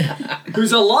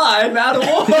who's alive out of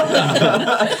water.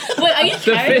 Wait, are you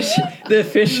carrying it? The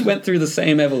fish went through the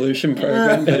same evolution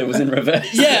program, but it was in reverse.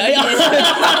 Yeah,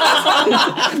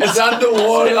 It's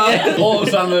underwater. All of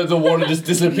a sudden, the water just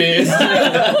disappears.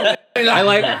 I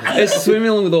like it's swimming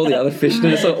along with all the other fish, and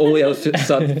it's like all the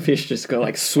other fish just go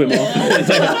like swim off. It's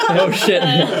like, oh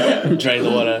shit! Drain the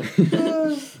water.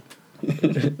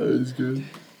 That was good.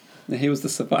 And he was the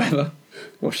survivor,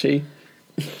 or she.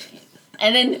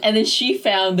 And then she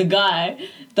found the guy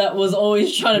that was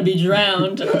always trying to be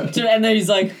drowned. And then he's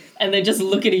like, and they just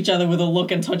look at each other with a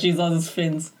look and touch each other's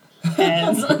fins.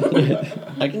 Hands.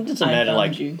 I can just I imagine found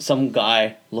like you. some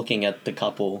guy looking at the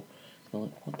couple. They're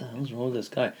like, what the hell's wrong with this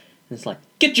guy? And it's like,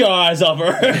 get your eyes off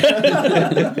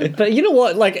her. but you know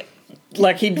what? Like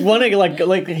he'd want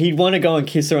to he'd want to go and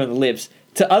kiss her on the lips.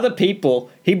 To other people,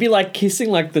 he'd be like kissing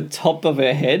like the top of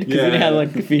her head because you know how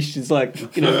like the fish is like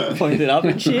pointed up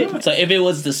and shit. So if it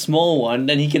was the small one,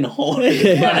 then he can hold it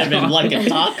in front of him like a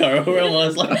taco or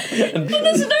almost like. But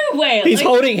there's no way. He's like,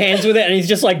 holding hands with it and he's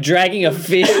just like dragging a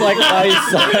fish like by his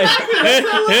side.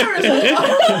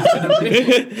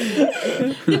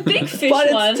 the big fish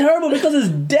But one. it's terrible because it's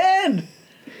dead.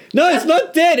 No, it's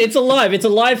not dead. It's alive. It's a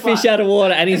live fish out of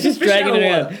water and he's just fish dragging out it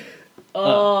of around. water.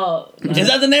 Oh. Is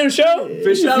that the name of the show?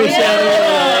 Fish out of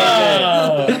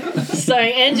water.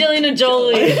 Starring Angelina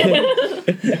Jolie.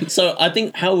 So I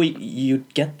think how you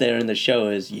get there in the show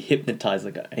is you hypnotize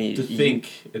the guy. And you, To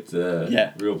think it's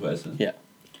a real person. Yeah.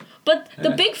 But the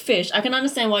Yeah. big fish, I can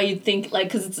understand why you'd think, like,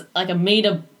 because it's like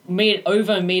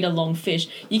over a meter long fish.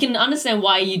 You can understand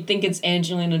why you'd think it's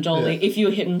Angelina Jolie if you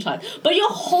were hypnotized. But you're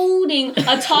holding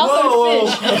a taco Whoa.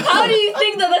 fish. How do you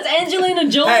think that that's Angelina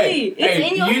Jolie?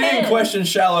 It's in your you head. didn't question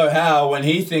Shallow Hal when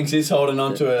he thinks he's holding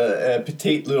onto a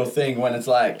petite little thing when it's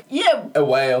like Yeah, a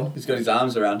whale. He's got his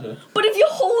arms around her. but if you're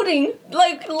holding,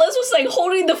 like, Les was saying,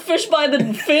 holding the fish by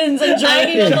the fins and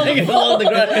dragging it on the Along the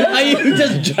floor. ground. Are you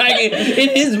just dragging? In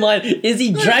his mind, is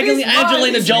he dragging his mind,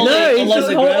 Angelina he's- Jolie No, he's along just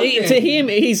the ground? to him,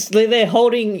 they're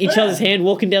holding each other's hand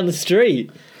walking down the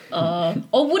street. Or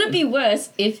would it be worse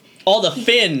if Oh, the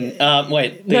fin.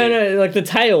 Wait. No, like the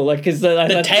tail, like because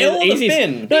the tail or the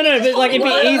fin? No, but like it'd be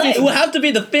What? easy. It will have to be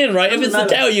the fin, right? If it's the matter.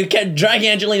 tail, you can't drag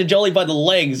Angelina Jolie by the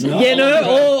legs. Yeah,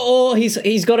 no, or he's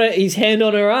got his hand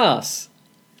on her ass.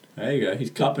 There you go. He's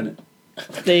cupping it.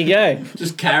 There you go.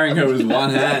 Just carrying her with one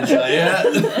hand. So, yeah.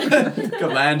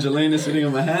 Got my Angelina sitting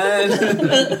on my hand.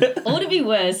 or would it be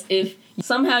worse if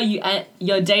somehow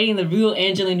you're dating the real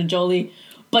Angelina Jolie,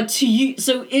 but to you,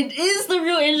 so it is the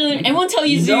real Angelina. Everyone tells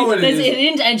you, You know what it it is,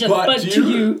 isn't Angelina, but to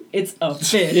you, it's a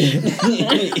fish.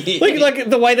 Like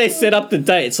the way they set up the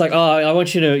date. It's like, oh, I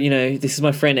want you to, this is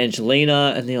my friend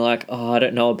Angelina, and they're like, oh, I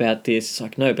don't know about this. It's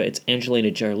like, no, but it's Angelina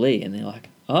Jolie, and they're like,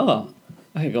 oh,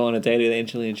 I could go on a date with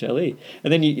Angelina Jolie,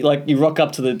 and then you rock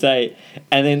up to the date,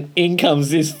 and then in comes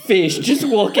this fish just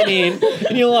walking in,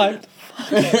 and you're like,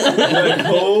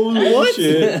 Holy what?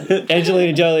 shit.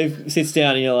 Angelina Jolie sits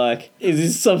down, and you're like, is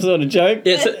this some sort of joke?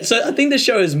 Yeah, so I think the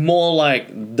show is more like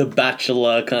The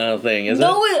Bachelor kind of thing, is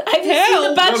No, it? have you seen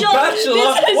The Bachelor? The Bachelor?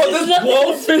 What, This is there's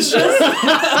 12 fishes?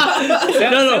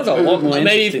 Sounds a lot more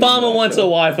Maybe interesting Farmer than wants a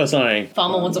wife or something.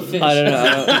 Farmer wants a fish. I don't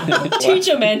know. Teach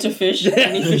a man to fish,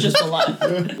 and he fishes for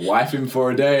life. Wife him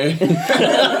for a day.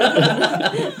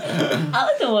 I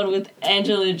like the one with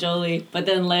Angelina Jolie, but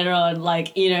then later on, like,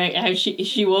 how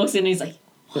she walks in and he's like,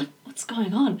 what's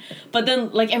going on? But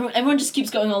then, like, everyone just keeps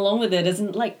going along with it.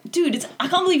 Isn't like, dude, I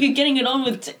can't believe you're getting it on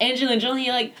with Angelina Jolie.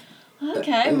 You're like,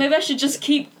 okay, maybe I should just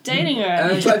keep dating her.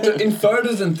 And it's like in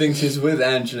photos and things, he's with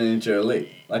Angelina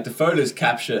Jolie. Like the photos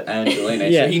capture Angelina.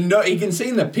 Yeah. So he can see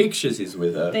in the pictures he's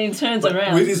with her. Then he turns But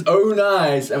around. with his own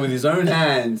eyes and with his own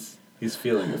hands, he's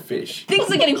feeling a fish.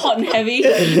 Things are getting hot and heavy.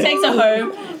 He takes her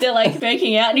home. They're like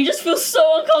making out, and he just feels so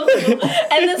uncomfortable.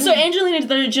 And then so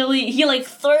Angelina Jolie, he like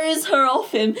throws her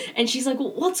off him, and she's like,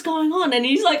 well, "What's going on?" And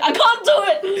he's like, "I can't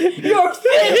do it. You're a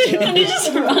fish." And he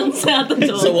just runs out the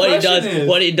door. So what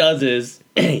question he does is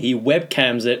he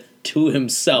webcams it to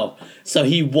himself. So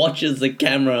he watches the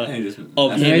camera And he just-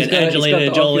 of And him he's and got Angelina the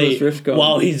Jolie Oculus Rift going.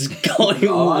 while he's going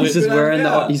Oh, with... He's just wearing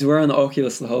Yeah. he's wearing the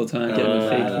Oculus the whole time, getting the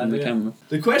feed on the idea. camera.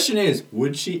 The question is,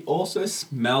 would she also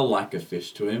smell like a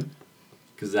fish to him?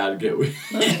 Because that'd get weird.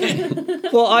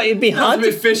 Well, it'd be That was hard a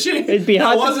to bit fishy. It'd be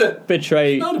How hard was to it?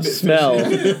 betray Not a bit smell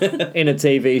in a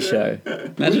TV show.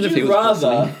 Imagine Would if he you was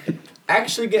rather listening.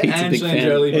 actually get Pete's a big Angelina fan.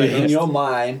 Jolie, but in Yes. your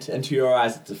mind and to your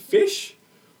eyes it's a fish?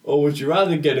 Or would you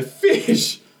rather get a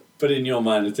fish, but in your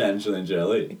mind it's Angelina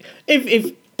Jolie?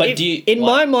 If But if, do you- in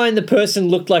my what? mind, the person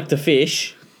looked like the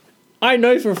fish. I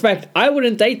know for a fact I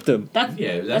wouldn't date them. That's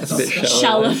Yeah, that's a bit not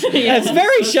shallow. Yeah. That's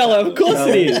very shallow. Of course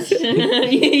it is.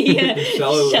 Yeah.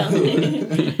 Shallow.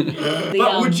 The,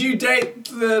 But would you date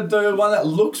the one that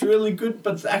looks really good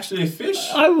but's actually a fish?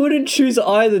 I wouldn't choose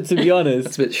either, to be That's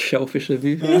honest. a bit shellfish of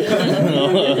you.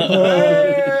 Hey!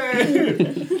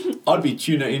 I'd be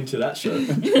tuna into that show.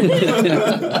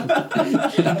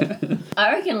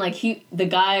 I reckon like the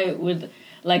guy would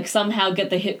like somehow get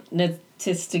the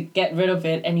hypnotist to get rid of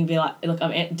it, and he'd be like, "Look,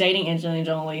 I'm dating Angelina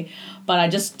Jolie, but I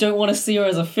just don't want to see her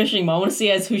as a fishing mom. I want to see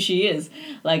her as who she is,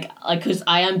 like because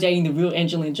I am dating the real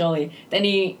Angelina Jolie." Then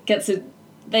he gets it.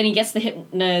 Then he gets the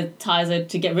hypnotizer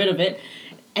to get rid of it.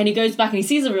 And he goes back and he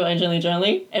sees the real Angelina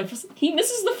Jolie, and he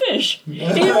misses the fish. He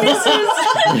misses.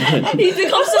 He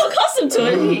becomes so accustomed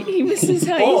to it. He misses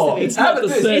how Oh, he used how to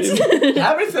about be. this?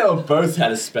 How about if they were both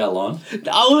had a spell on?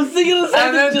 I was thinking the same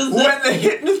And then thing. when the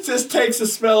hypnotist takes the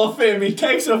spell off him, he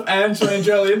takes off Angelina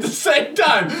Jolie at the same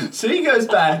time. So he goes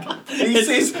back. He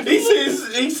sees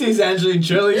Angelina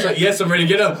Jolie. He's like, "Yes, I'm ready to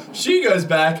get up." She goes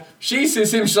back. She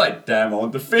sees him. She's like, "Damn, I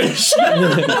want the fish."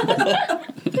 Angelina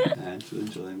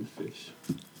Jolie and the fish.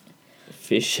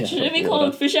 Fish. Should it be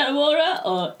called Fish Out of Water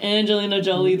or Angelina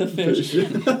Jolie the Fish?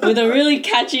 With a really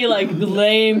catchy, like,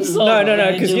 lame song.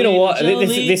 No, because you know what? Angelina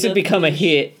This Jolie, would the become a fish.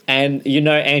 hit, and you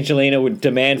know Angelina would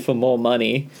demand for more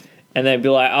money, and they'd be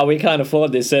like, "Oh, we can't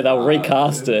afford this," so they'll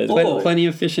recast it. Oh. Plenty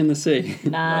of fish in the sea.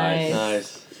 Nice.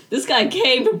 Nice. This guy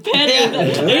came prepared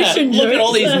with that ocean Look at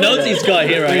all these jokes. notes he's got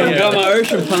here right I've got here. my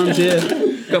ocean puns here.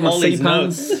 Got my All sea these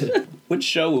puns. notes. Which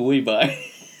show will we buy?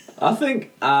 I think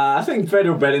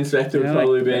Federal Bed Inspector would Yeah,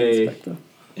 probably like be Inspector.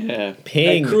 Yeah. a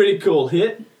Ping, critical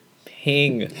hit.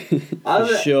 ping, I,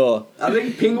 for sure. I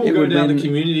think Ping will It go would down win- the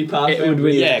community pathway. it would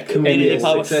win. Yeah, It will be community a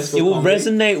power. successful It will comedy.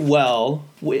 resonate well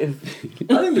with.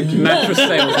 I think the Mattress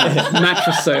salesman.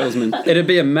 Mattress salesman. It'd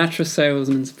be a mattress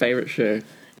salesman's favourite show.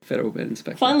 Federal Bed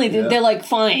Inspector. Finally, Yeah. they're like,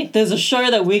 fine, there's a show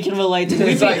that we can relate to. We've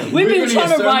It's like, been we're trying gonna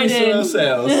get to write so many in.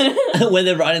 sales. When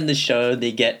they're writing the show,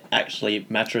 they get actually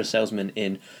mattress salesmen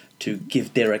in to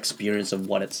give their experience of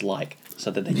what it's like, so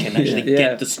that they can actually Yeah.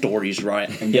 get the stories right.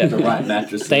 And Yeah. get the right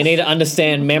mattresses. They need to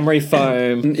understand memory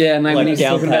foam. Yeah, and then Like when he's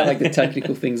talking Galpad. about like the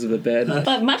technical things of the bed.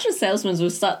 But mattress salesmen will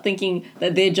start thinking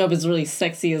that their job is really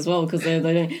sexy as well because they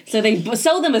don't. So they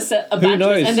sell them a mattress,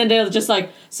 knows? and then they're just like,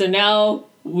 so now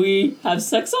we have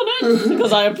sex on it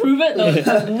because I approve it.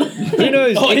 Who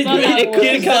knows? Oh, It's not how it could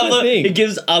works. become a thing. It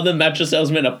gives other mattress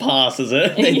salesmen a pass, is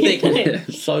it? They think,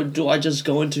 so do I just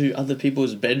go into other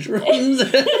people's bedrooms?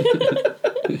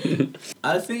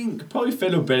 I think probably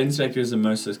Federal Bed Inspector is the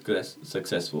most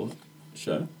successful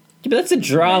show. Yeah, but that's a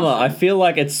drama. I feel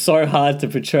like it's so hard to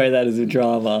portray that as a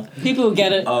drama. People will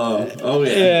get it. Oh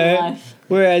yeah. Yeah. Life.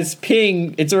 Whereas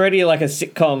Ping, it's already like a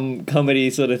sitcom comedy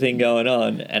sort of thing going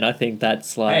on, and I think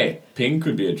that's like. Hey, Ping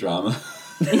could be a drama.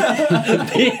 Could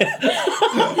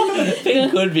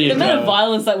be The a amount of drama.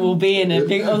 violence that will be in it,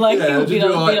 people, like Yeah, people beat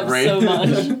just up, be beat up like so rape.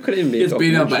 much. Could even be He a gets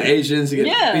beaten up by documentary. Asians. He gets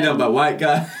Yeah. beaten up by white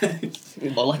guys.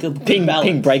 Or like a Ping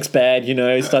balance. breaks bad, you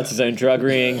know, starts his own drug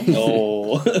ring.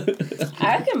 Oh.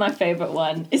 I reckon my favorite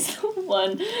one is the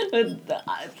one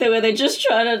where they're just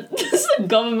trying to. The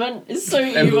government is so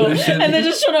evil, Evolution. and they're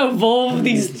just trying to evolve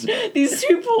these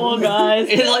two poor guys.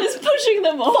 It's like- just pushing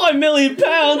them off. £5 million?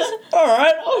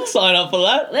 Alright, I'll sign up for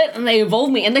that. And they evolve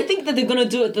me, and they think that they're gonna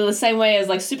do it the same way as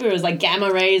like superheroes, like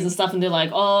gamma rays and stuff, and they're like,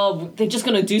 oh, they're just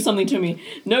gonna do something to me.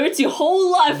 No, it's your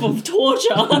whole life of torture.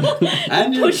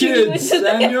 And your Pushing you kids. into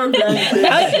the- And your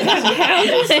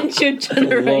grandkids. and your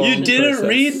generation. You didn't process.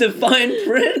 read the fine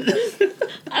print.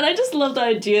 And I just love the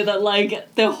idea that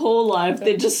like their whole life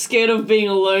they're just scared of being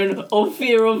alone or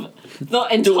fear of the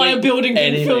entire Doing building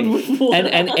being filled anything. with water.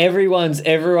 And everyone's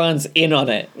in on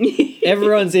it.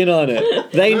 Everyone's in on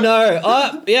it. They know.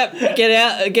 Oh, yep.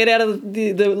 Get out of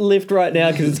the lift right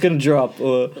now because it's gonna drop.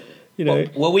 Or, you know.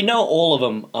 Well, we know all of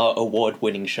them are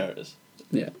award-winning shows.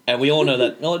 Yeah. And we all know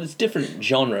that, it's different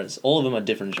genres. All of them are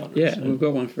different genres. Yeah, we've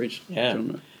got one for each Yeah.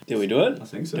 genre. Did we do it? I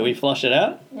think so. Did we flush it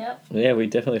out? Yep. Yeah, we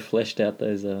definitely fleshed out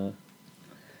those Yeah,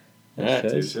 Two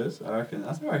shows. shows. I reckon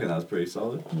that was pretty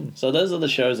solid. So those are the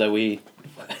shows that we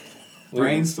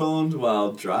Brainstormed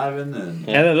while driving and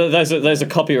Yeah. And those are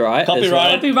copyright. as well.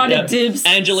 Copyrighted. Copyrighted Yep. dibs.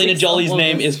 Angelina 6 Jolie's of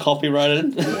name August. is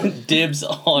copyrighted. Dibs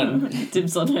on.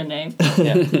 Dibs on her name.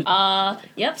 Yeah.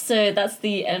 Yep, so that's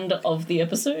the end of the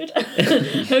episode.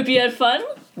 Hope you had fun.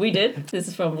 We did. This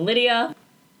is from Lydia.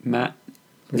 Matt.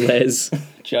 Les.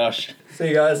 Josh. see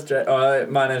you guys.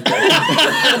 My name's Jason.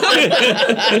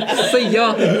 See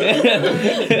ya.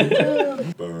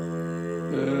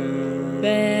 Burr.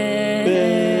 Bye.